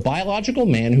if you're a biological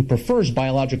man who prefers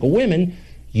biological women,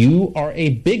 you are a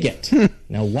bigot.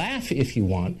 Now laugh if you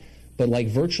want, but like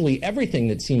virtually everything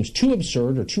that seems too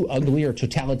absurd or too ugly or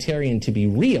totalitarian to be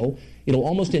real, it'll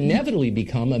almost inevitably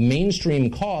become a mainstream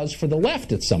cause for the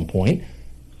left at some point.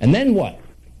 And then what?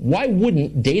 Why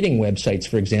wouldn't dating websites,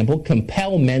 for example,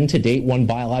 compel men to date one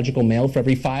biological male for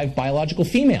every 5 biological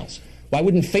females? Why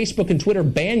wouldn't Facebook and Twitter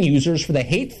ban users for the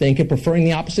hate think of preferring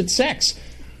the opposite sex?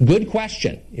 Good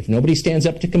question. If nobody stands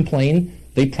up to complain,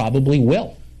 they probably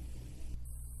will.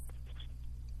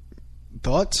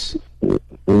 Thoughts?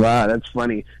 Wow, that's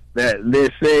funny. That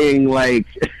they're saying like,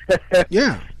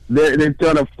 yeah, they're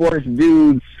trying to force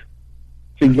dudes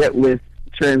to get with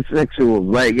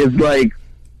transsexuals. Like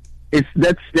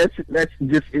that's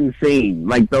just insane.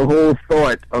 Like the whole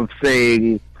thought of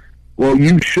saying, well,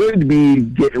 you should be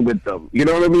getting with them. You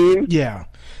know what I mean? Yeah,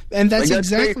 and that's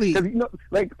exactly. Crazy, 'cause, you know,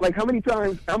 like how many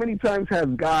times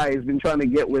have guys been trying to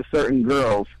get with certain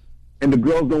girls, and the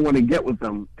girls don't want to get with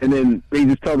them, and then they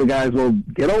just tell the guys, well,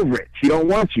 get over it. She don't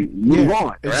want you. Move on.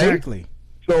 Right? Exactly.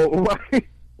 So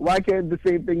why can't the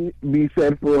same thing be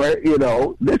said for, you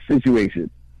know, this situation?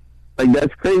 Like,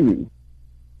 that's crazy.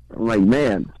 I'm like,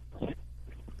 man,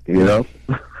 you know?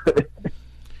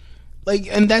 Like,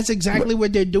 and that's exactly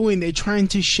what they're doing. They're trying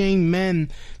to shame men.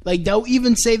 Like, they'll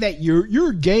even say that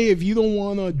you're gay if you don't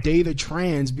want to date a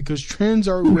trans because trans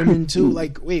are women too.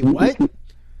 Like, wait, what?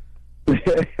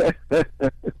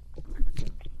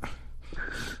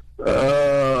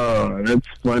 Oh, that's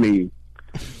funny.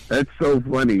 That's so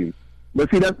funny. But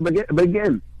see, but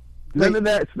again, none of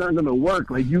that's not going to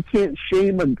work. Like, you can't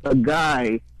shame a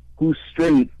guy who's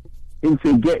straight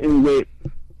into getting with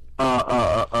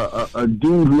a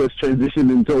dude who has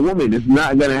transitioned into a woman. It's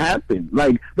not going to happen.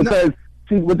 Like, because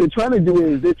see, what they're trying to do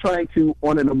is they're trying to,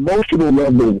 on an emotional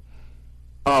level,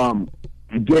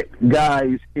 get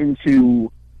guys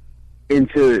into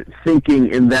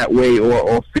thinking in that way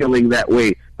or feeling that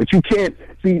way. But you can't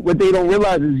see, what they don't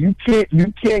realize is you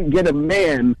can't get a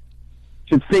man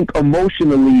to think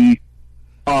emotionally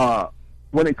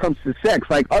when it comes to sex.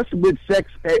 Like us with sex,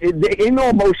 there ain't no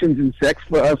emotions in sex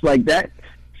for us like that.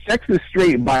 Sex is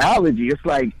straight biology. It's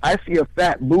like, I see a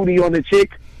fat booty on a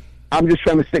chick, I'm just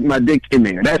trying to stick my dick in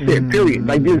there. That's it, period.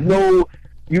 Like, there's no,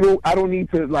 I don't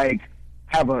need to, like,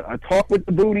 have a talk with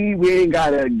the booty. We ain't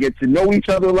gotta get to know each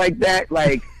other like that.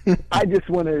 Like, I just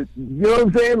want to, you know what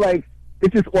I'm saying? Like,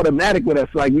 it's just automatic with us.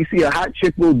 Like, we see a hot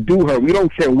chick, we'll do her. We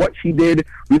don't care what she did.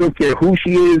 We don't care who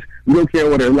she is. We don't care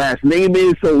what her last name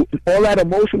is. So all that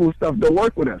emotional stuff don't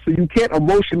work with us. So you can't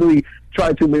emotionally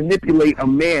try to manipulate a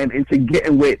man into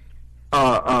getting with,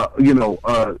 a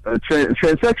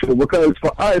transsexual, because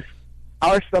for us,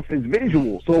 our stuff is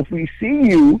visual. So if we see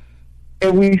you,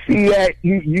 and we see that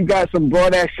you got some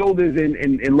broad-ass shoulders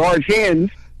and large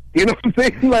hands, you know what I'm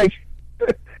saying? Like,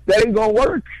 that ain't gonna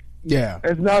work. Yeah.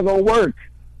 It's not gonna work.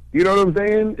 You know what I'm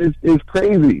saying? It's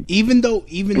crazy. Even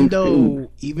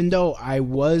though I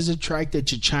was attracted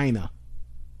to China.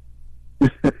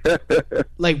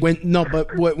 Like,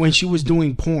 when she was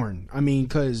doing porn. I mean,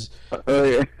 because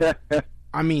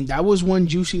I mean, that was one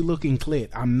juicy looking clit.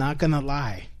 I'm not gonna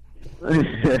lie.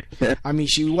 I mean,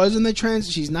 she wasn't a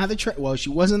trans. She's not a well. She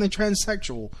wasn't a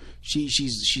transsexual.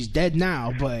 She's dead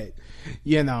now. But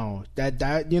you know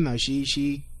that you know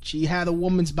she had a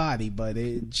woman's body, but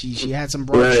she had some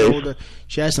broad shoulder.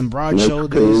 She had some broad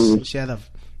shoulders. Cool. She had a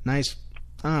nice.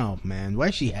 Oh man, why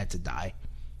she had to die?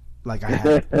 Like I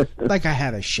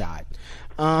had a shot.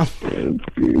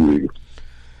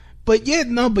 But yeah,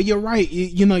 no. But you're right.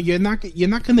 You know, you're not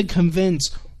going to convince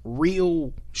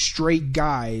real straight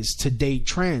guys to date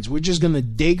trans. We're just gonna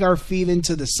dig our feet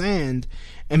into the sand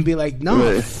and be like,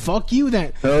 no, fuck you.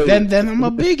 Then I'm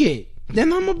a bigot.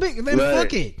 Then I'm a bigot. Then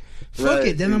fuck it.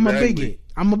 Then I'm a bigot.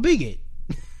 I'm a bigot.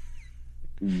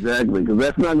 Exactly, because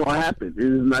that's not gonna happen. It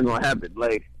is not gonna happen.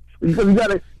 Like, because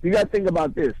you gotta think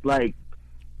about this. Like,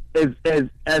 as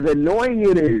annoying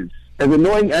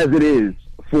as it is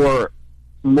for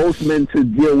most men to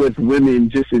deal with women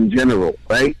just in general,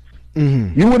 right?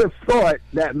 Mm-hmm. You would have thought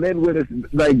that men would have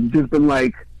just been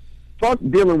like, fuck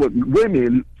dealing with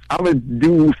women, I'm gonna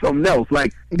do something else.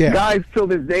 Like, guys till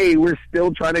this day, we're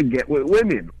still trying to get with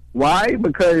women. Why?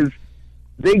 Because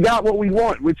they got what we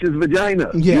want, which is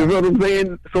vagina. You know what I'm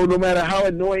saying? So no matter how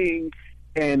annoying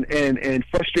and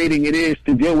frustrating it is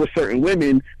to deal with certain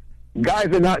women, guys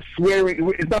are not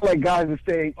swearing. It's not like guys are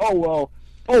saying, oh well,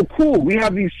 oh, cool, we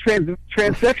have these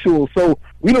transsexuals, so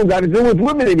we don't got to deal with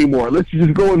women anymore. Let's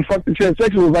just go and fuck the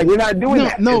transsexuals. Like, we're not doing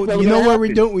that. No, you know what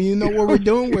we're doing? You know what we're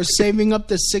doing? We're saving up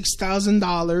the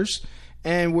 $6,000,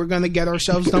 and we're going to get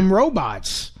ourselves some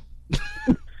robots.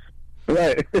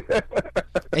 Right.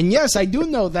 And yes, I do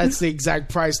know that's the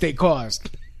exact price they cost.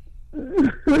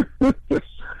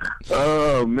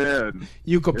 Oh, man.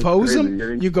 You could pose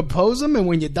them. You could pose them, and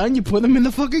when you're done, you put them in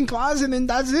the fucking closet, and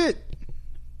that's it.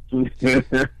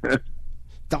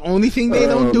 The only thing they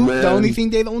don't do, man. the only thing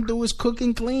they don't do is cook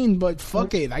and clean. But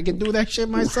fuck it, I can do that shit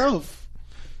myself.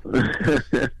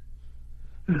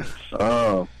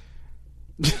 Oh,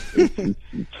 it's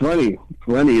funny.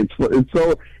 It's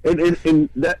so and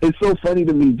that it's so funny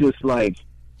to me. Just like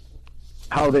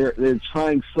how they're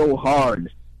trying so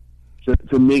hard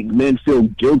to make men feel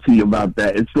guilty about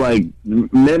that. It's like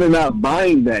men are not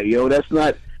buying that, yo. That's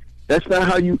not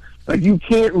how you like. You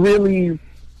can't really.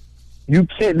 You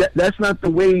can't. That's not the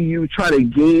way you try to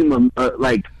game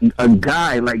a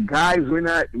guy. Like guys, we're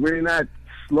not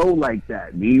slow like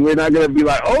that. We're not gonna be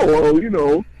like, oh, well, you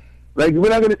know, like we're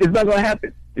not gonna. It's not gonna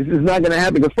happen. It's just not gonna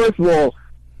happen. Because first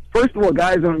of all,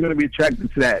 guys aren't gonna be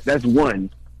attracted to that. That's one.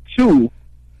 Two,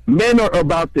 men are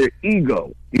about their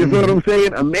ego. You know what I'm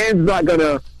saying? A man's not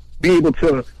gonna be able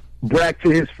to brag to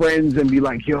his friends and be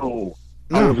like, yo,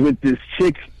 I was with this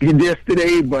chick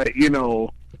yesterday, but you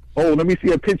know. Oh, let me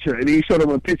see a picture, and he showed them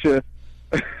a picture.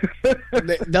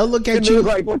 They'll look at you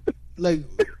like,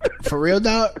 for real,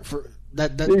 dog. For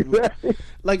that, exactly.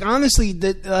 Like honestly,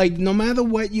 that like no matter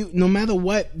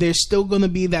what, there's still gonna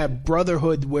be that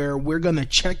brotherhood where we're gonna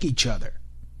check each other.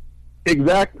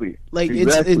 Exactly. Like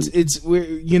it's we're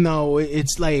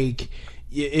it's like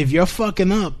if you're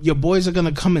fucking up, your boys are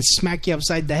gonna come and smack you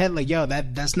upside the head. Like yo,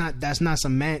 that's not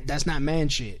man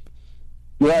shit.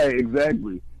 Right.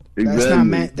 Exactly. That's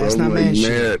not man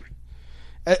shit.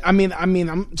 I mean,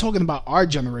 I'm talking about our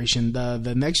generation,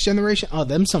 the next generation. Oh,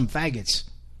 them some faggots.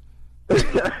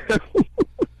 The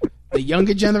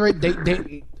younger generation,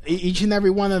 they each and every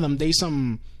one of them, they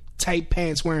some tight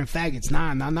pants wearing faggots.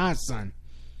 Nah, son.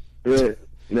 Yeah,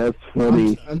 that's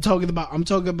funny. I'm talking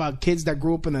about kids that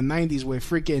grew up in the '90s with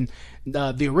freaking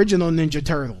the original Ninja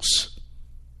Turtles.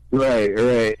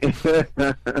 Right.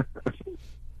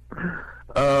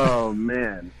 Oh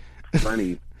man.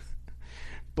 Funny.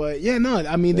 But yeah, no,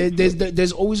 I mean,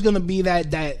 there's always gonna be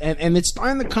that, and it's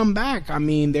starting to come back. I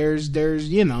mean, there's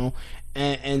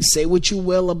and say what you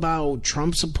will about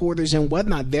Trump supporters and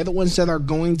whatnot. They're the ones that are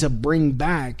going to bring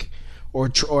back, or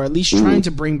at least trying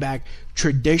to bring back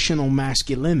traditional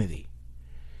masculinity.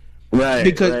 Right.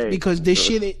 Because this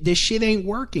shit ain't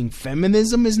working.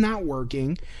 Feminism is not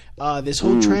working. This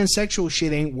whole transsexual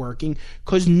shit ain't working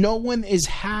because no one is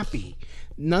happy.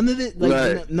 None of it,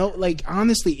 like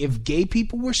honestly, if gay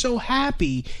people were so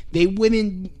happy, they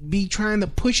wouldn't be trying to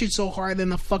push it so hard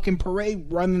in a fucking parade,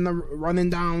 running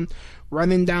down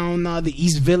the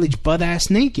East Village butt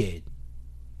ass naked.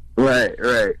 Right.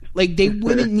 Like they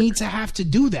wouldn't need to have to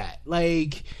do that.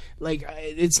 Like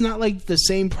it's not like the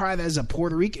same pride as a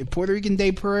Puerto Rican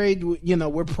Day Parade. You know,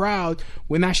 we're proud.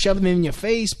 We're not shoving it in your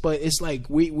face, but it's like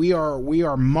we are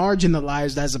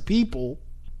marginalized as a people.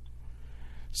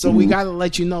 So we got to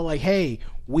let you know, like, hey,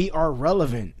 we are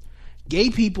relevant. Gay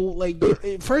people, like,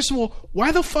 first of all,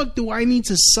 why the fuck do I need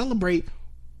to celebrate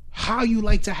how you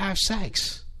like to have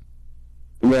sex?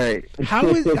 Right. How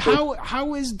is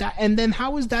that? And then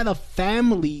how is that a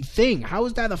family thing? How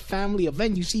is that a family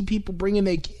event? You see people bringing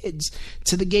their kids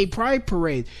to the gay pride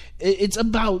parade. It's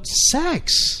about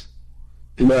sex.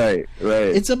 Right.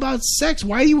 It's about sex.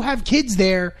 Why do you have kids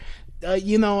there?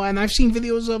 And I've seen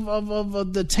videos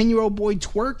of the 10-year-old boy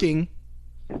twerking,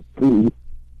 and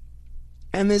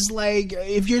it's like,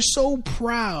 if you're so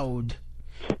proud,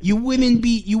 you wouldn't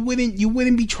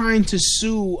be trying to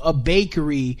sue a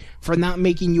bakery for not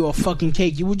making you a fucking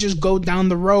cake. You would just go down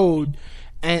the road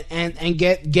and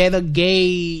get a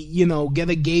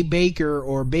gay baker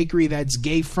or bakery that's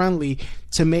gay friendly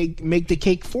to make the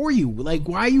cake for you. Like,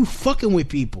 why are you fucking with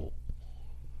people?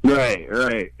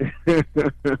 Right.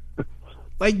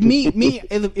 Like me,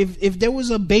 if there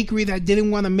was a bakery that didn't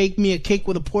want to make me a cake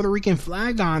with a Puerto Rican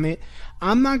flag on it,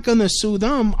 I'm not gonna sue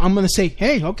them. I'm gonna say,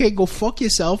 hey, okay, go fuck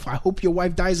yourself. I hope your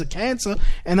wife dies of cancer,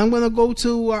 and I'm gonna go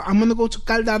to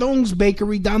Calderon's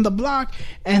bakery down the block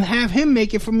and have him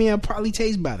make it for me. It'll probably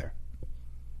taste better.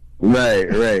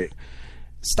 Right.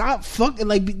 Stop fucking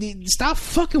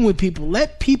with people.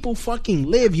 Let people fucking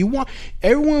live.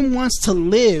 Everyone wants to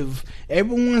live.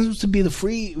 Everyone wants to be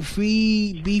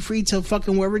be free to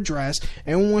fucking wear a dress.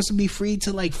 Everyone wants to be free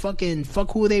to like fucking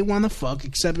fuck who they want to fuck.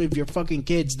 Except if you're fucking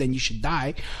kids, then you should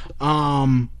die.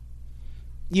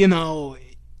 you know,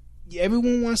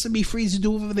 everyone wants to be free to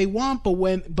do whatever they want,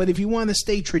 but if you want to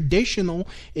stay traditional,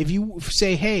 if you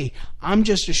say, hey, I'm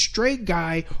just a straight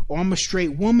guy, or I'm a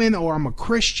straight woman, or I'm a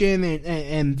Christian,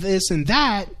 and this and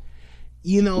that,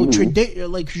 you know,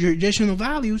 like traditional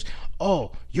values,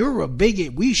 oh, you're a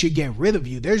bigot, we should get rid of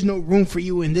you, there's no room for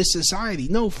you in this society.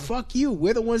 No, fuck you.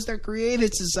 We're the ones that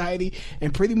created society,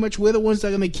 and pretty much we're the ones that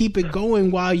are going to keep it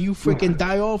going while you freaking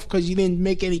die off because you didn't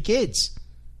make any kids.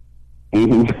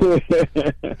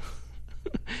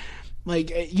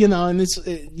 Like, you know, and it's,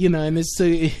 you know, and it's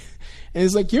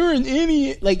like, you're an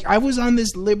idiot. Like, I was on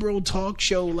this liberal talk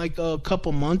show like a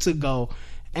couple months ago,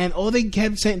 and all they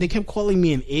kept saying, they kept calling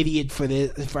me an idiot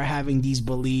for having these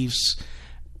beliefs.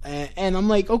 And I'm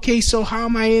like, okay, so how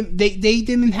am I? They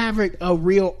didn't have a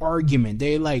real argument.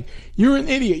 They're like, you're an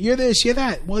idiot, you're this, you're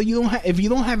that. Well, you don't have, if you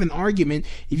don't have an argument,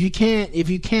 if you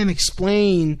can't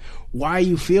explain why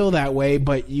you feel that way,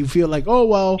 but you feel like, oh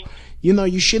well, you know,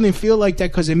 you shouldn't feel like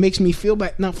that because it makes me feel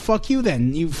bad. No, fuck you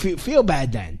then. You feel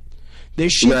bad then.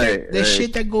 There's shit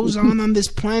shit that goes on this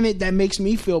planet that makes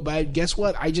me feel bad. Guess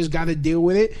what? I just got to deal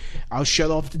with it. I'll shut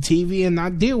off the TV and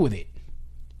not deal with it.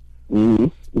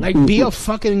 Like, be a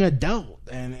fucking adult,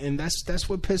 and that's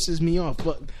what pisses me off.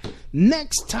 But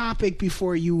next topic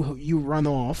before you run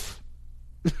off.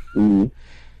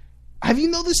 Have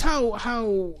you noticed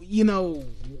how you know,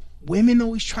 women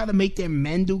always try to make their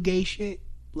men do gay shit?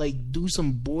 Like, do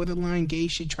some borderline gay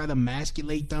shit, try to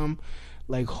emasculate them,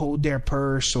 like hold their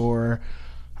purse, or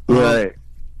right.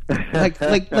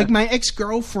 like my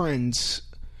ex-girlfriends,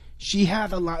 she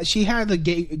had a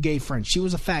gay friend. She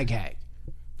was a fag hag,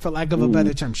 for lack of a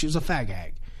better term. She was a fag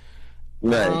hag.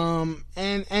 Right.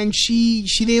 And she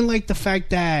didn't like the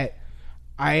fact that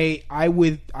I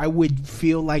would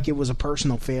feel like it was a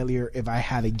personal failure if I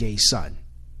had a gay son.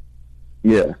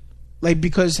 Yeah. Like,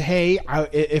 because, hey,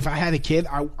 if I had a kid,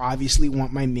 I obviously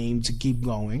want my name to keep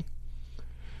going.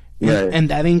 And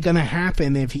that ain't going to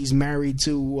happen if he's married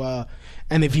to...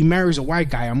 and if he marries a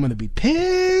white guy, I'm going to be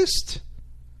pissed.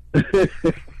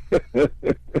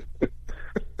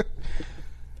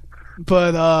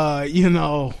 But, you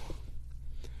know...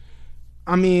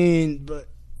 I mean, but...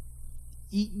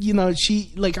 You know,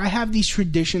 she... Like, I have these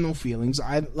traditional feelings.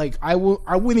 I didn't want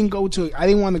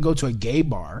to go to a gay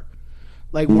bar.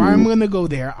 Like, why am I gonna go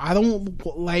there? I don't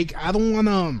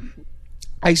wanna.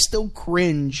 I still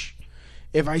cringe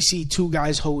if I see two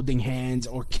guys holding hands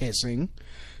or kissing.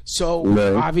 So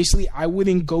obviously, I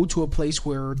wouldn't go to a place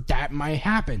where that might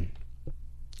happen.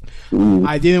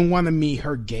 I didn't want to meet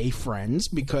her gay friends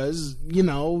because, you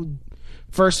know,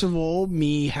 first of all,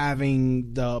 me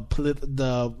having the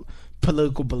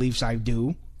political beliefs I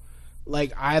do.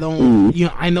 Like, I don't, you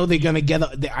know, I know they're gonna get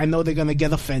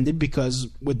offended because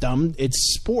with them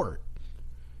it's sport.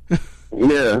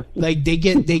 Yeah. Like they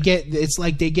get, it's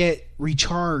like they get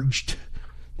recharged.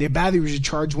 Their batteries are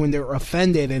charged when they're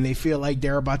offended and they feel like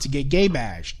they're about to get gay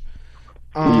bashed.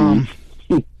 Like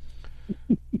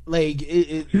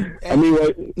I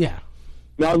mean, yeah.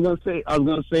 No, I was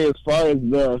gonna say as far as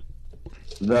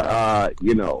the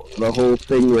you know, the whole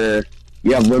thing where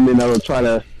you have women that will try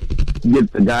to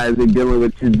get the guys they're dealing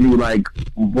with to do like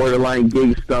borderline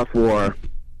gay stuff or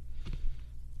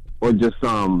just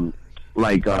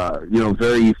like you know,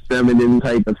 very feminine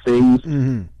type of things.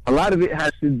 A lot of it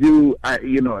has to do,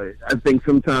 you know, I think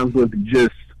sometimes with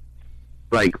just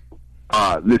like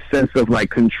this sense of like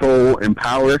control and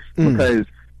power, because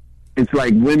it's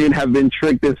like women have been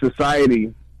tricked in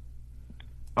society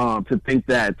to think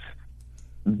that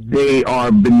they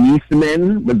are beneath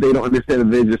men, but they don't understand that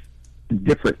they're just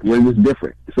different. We're just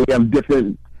different. So we have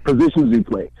different positions we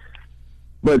play.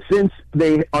 But since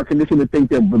they are conditioned to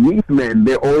think they're beneath men,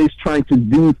 they're always trying to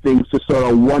do things to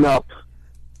sort of one-up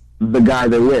the guy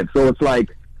they're with. So it's like,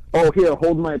 oh, here,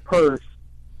 hold my purse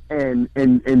and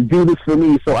do this for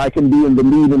me so I can be in the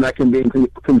lead and I can be in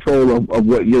control of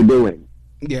what you're doing.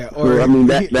 Yeah, or so, I mean,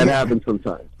 that happens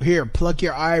sometimes. Here, pluck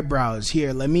your eyebrows.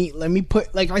 Here, let me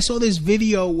put, like, I saw this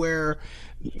video where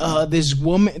this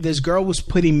girl was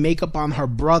putting makeup on her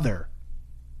brother.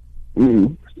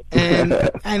 And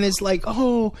it's like,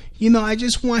 oh, you know, I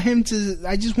just want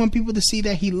people to see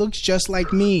that he looks just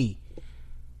like me.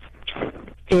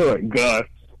 Oh my God.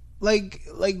 Like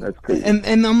that's crazy.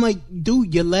 And I'm like,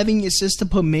 dude, you're letting your sister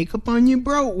put makeup on you,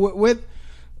 bro? What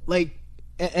like,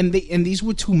 and these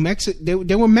were two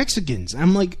they were Mexicans.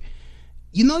 I'm like,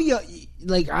 you know,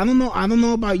 like, I don't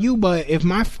know about you, but if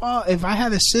I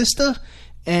had a sister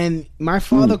and my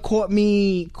father caught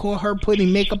her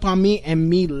putting makeup on me and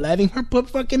me letting her put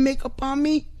fucking makeup on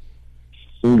me,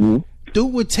 dude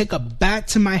would take a bat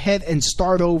to my head and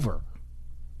start over.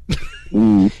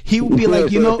 He would be like,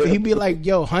 he'd be like,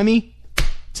 yo, honey,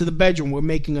 to the bedroom. We're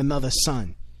making another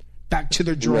son. Back to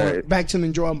the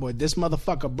drawing board. This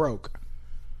motherfucker broke.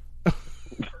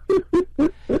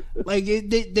 Like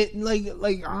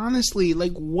honestly,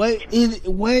 like why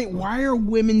are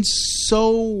women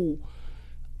so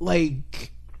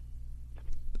like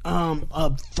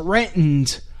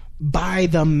threatened by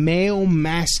the male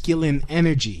masculine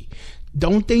energy?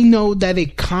 Don't they know that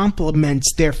it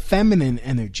complements their feminine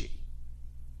energy?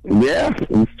 Yeah,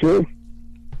 it's true.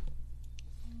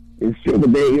 It's true, but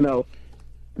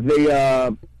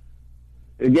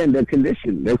again, they're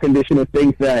conditioned. They're conditioned to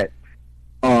think that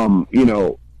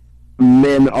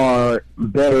men are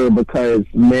better because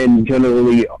men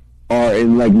generally are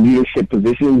in like leadership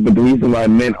positions. But the reason why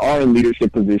men are in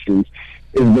leadership positions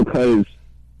is because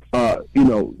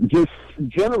just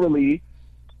generally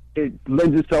it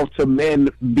lends itself to men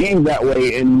being that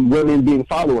way and women being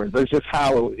followers. That's just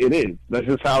how it is. That's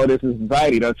just how it is in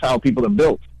society. That's how people are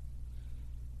built.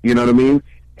 You know what I mean?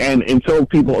 And until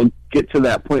people get to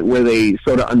that point where they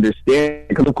sort of understand,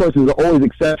 because of course there's always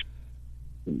exceptions,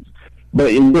 but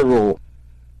in general,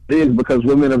 it is because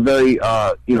women are very,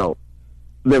 they're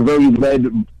very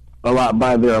led a lot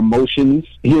by their emotions.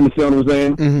 You understand what I'm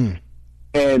saying? Mm-hmm.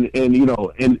 And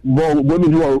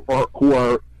women who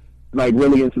are like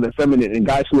really into their feminine, and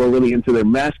guys who are really into their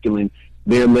masculine,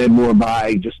 they're led more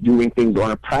by just doing things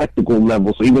on a practical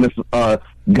level. So even if a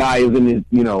guy is in his,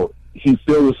 he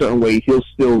feels a certain way, he'll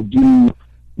still do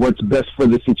what's best for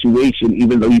the situation,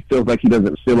 even though he feels like he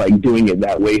doesn't feel like doing it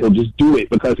that way. He'll just do it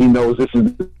because he knows this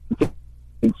is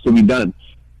to be done.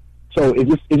 So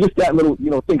it's just that little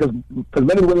thing, because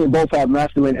men and women both have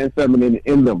masculine and feminine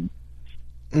in them.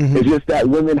 Mm-hmm. It's just that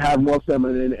women have more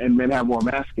feminine and men have more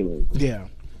masculine. Yeah.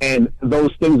 And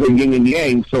those things are yin and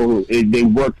yang, so they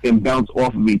work and bounce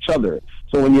off of each other.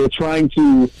 So when you're trying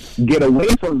to get away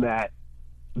from that,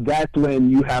 that's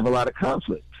when you have a lot of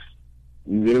conflict.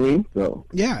 You know what I mean? So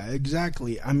yeah,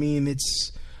 exactly. I mean,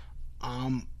 it's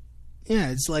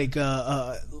it's like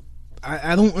I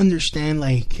don't understand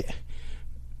like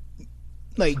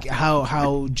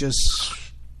how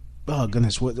just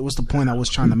goodness, what's the point I was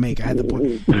trying to make? I had the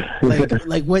point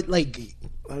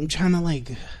I'm trying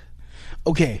to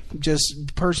okay,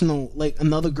 just personal, like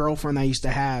another girlfriend I used to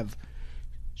have,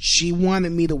 she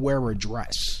wanted me to wear a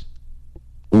dress.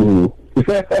 Mm-hmm.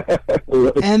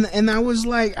 and I was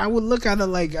like, I would look at her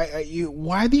like,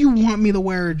 why do you want me to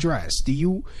wear a dress? Do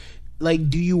you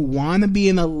want to be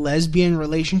in a lesbian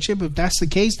relationship? If that's the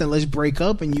case, then let's break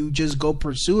up and you just go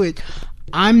pursue it.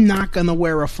 I'm not gonna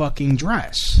wear a fucking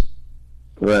dress.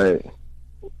 Right.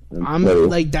 I'm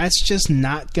like, that's just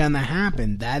not gonna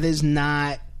happen. That is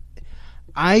not.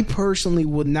 I personally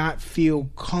would not feel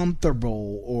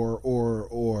comfortable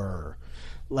or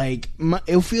like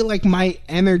it'll feel like my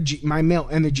male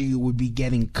energy would be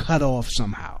getting cut off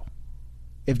somehow,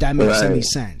 if that makes any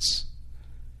sense.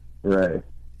 Right.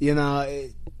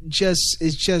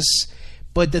 It's just.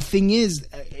 But the thing is,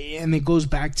 and it goes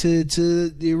back to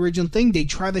the original thing, they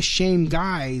try to shame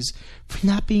guys for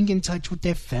not being in touch with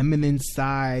their feminine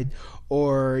side,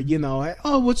 or,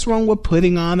 what's wrong with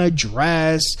putting on a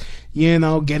dress,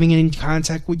 getting in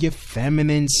contact with your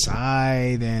feminine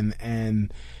side,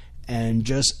 and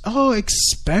just,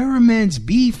 experiments,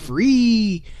 be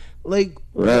free. Like,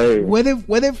 right. What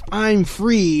if I'm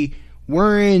free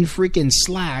wearing freaking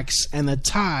slacks and a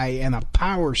tie and a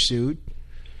power suit?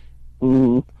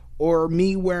 Mm-hmm. Or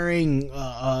me wearing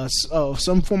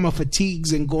some form of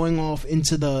fatigues and going off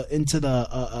into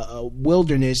the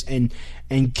wilderness and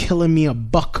killing me a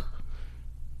buck,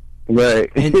 right?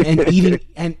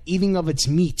 and eating of its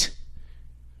meat,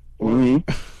 mm-hmm.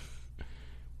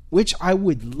 Which I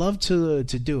would love to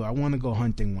do. I want to go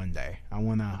hunting one day. I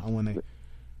want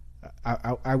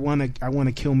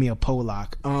to kill me a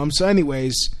Pollock. So,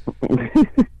 anyways,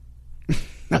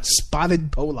 a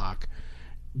spotted Pollock.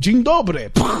 Dzień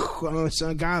dobry. So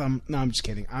I got him. No, I'm just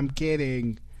kidding. I'm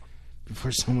kidding.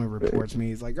 Before someone reports me,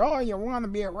 he's like, "Oh, you want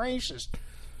to be a racist?"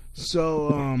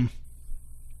 So,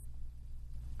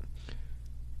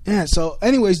 yeah. So,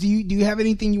 anyways, do you have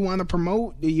anything you want to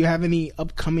promote? Do you have any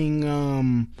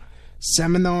upcoming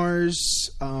seminars?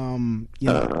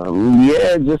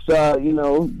 Yeah, just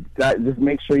just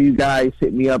make sure you guys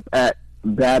hit me up at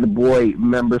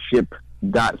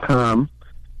badboymembership.com.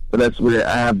 So that's where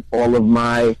I have all of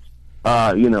my,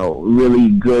 really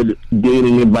good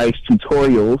dating advice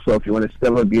tutorials. So if you want to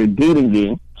step up your dating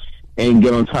game and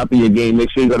get on top of your game,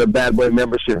 make sure you go to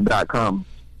badboymembership.com.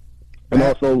 And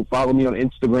also follow me on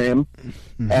Instagram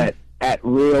at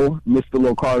real Mr.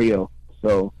 Locario.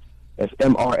 So that's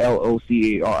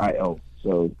MRLOCARIO.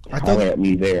 So holler at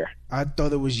me there. I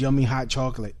thought it was yummy hot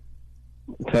chocolate.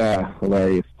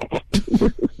 Hilarious.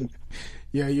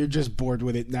 Yeah, you're just bored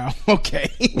with it now.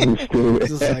 Okay. It's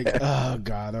just like, oh,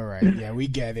 God, all right. Yeah, we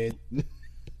get it.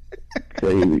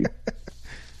 Crazy.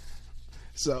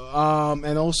 So,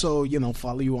 and also,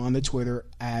 follow you on the Twitter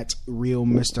at Real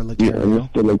Mr. Lucario. Yeah,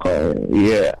 Mr. Lucario.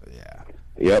 Yeah.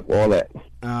 Yep, all that.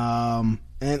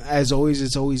 And as always,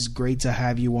 it's always great to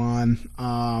have you on.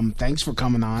 Thanks for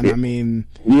coming on. Yeah. I mean,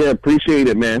 yeah, appreciate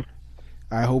it, man.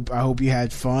 I hope you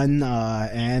had fun.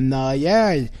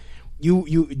 Yeah,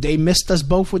 they missed us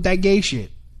both with that gay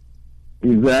shit.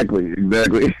 Exactly.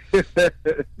 All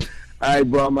right,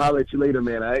 bro. I'm gonna holler at you later,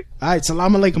 man. All right.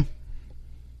 Salam alaikum.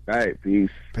 All right,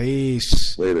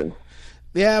 peace. Later.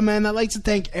 Yeah, man, I'd like to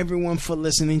thank everyone for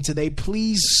listening today.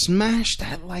 Please smash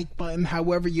that like button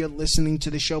however you're listening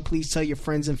to the show. Please tell your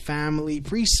friends and family.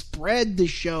 Please spread the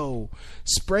show.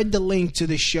 Spread the link to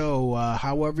the show.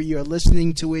 However you're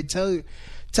listening to it, tell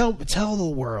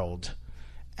the world.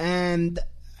 And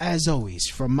as always,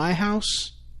 from my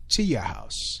house to your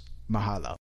house,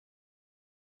 mahalo.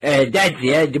 That's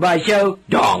the end of my show.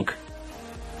 Donk.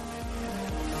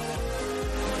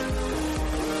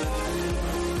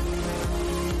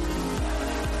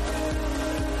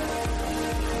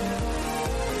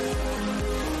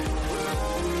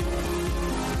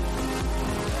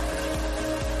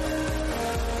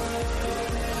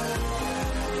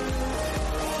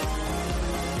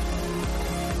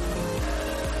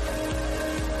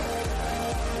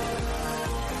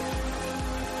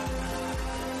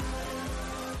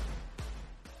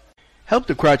 Help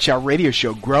the Crowd Shout Radio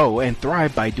Show grow and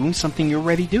thrive by doing something you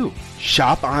already do.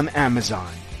 Shop on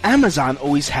Amazon. Amazon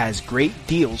always has great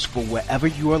deals for whatever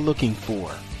you are looking for.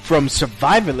 From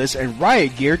survivalists and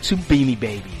riot gear to Beanie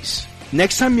Babies.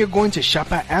 Next time you're going to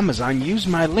shop at Amazon, use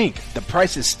my link. The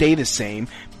prices stay the same,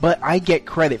 but I get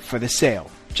credit for the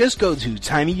sale. Just go to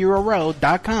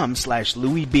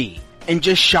tinyurl.com/LouisB and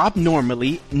just shop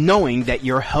normally, knowing that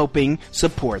you're helping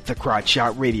support the Crowd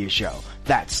Shout Radio Show.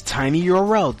 That's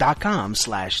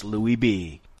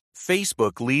tinyurl.com/LouisB.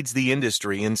 Facebook leads the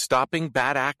industry in stopping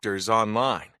bad actors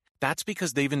online. That's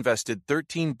because they've invested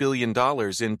 $13 billion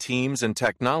in teams and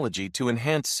technology to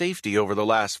enhance safety over the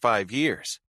last 5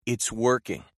 years. It's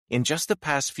working. In just the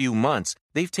past few months,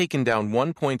 they've taken down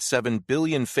 1.7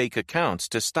 billion fake accounts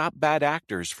to stop bad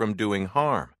actors from doing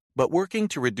harm. But working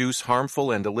to reduce harmful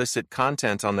and illicit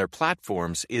content on their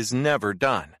platforms is never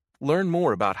done. Learn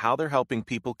more about how they're helping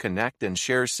people connect and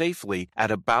share safely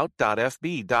at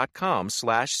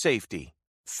about.fb.com/safety.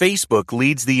 Facebook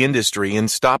leads the industry in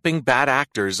stopping bad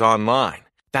actors online.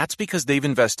 That's because they've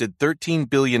invested $13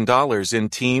 billion in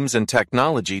teams and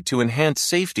technology to enhance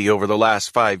safety over the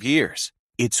last 5 years.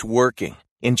 It's working.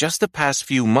 In just the past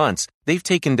few months, they've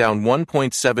taken down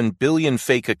 1.7 billion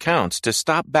fake accounts to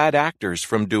stop bad actors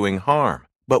from doing harm.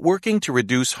 But working to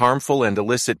reduce harmful and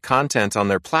illicit content on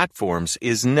their platforms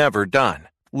is never done.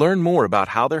 Learn more about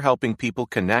how they're helping people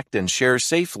connect and share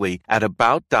safely at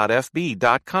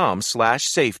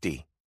about.fb.com/safety.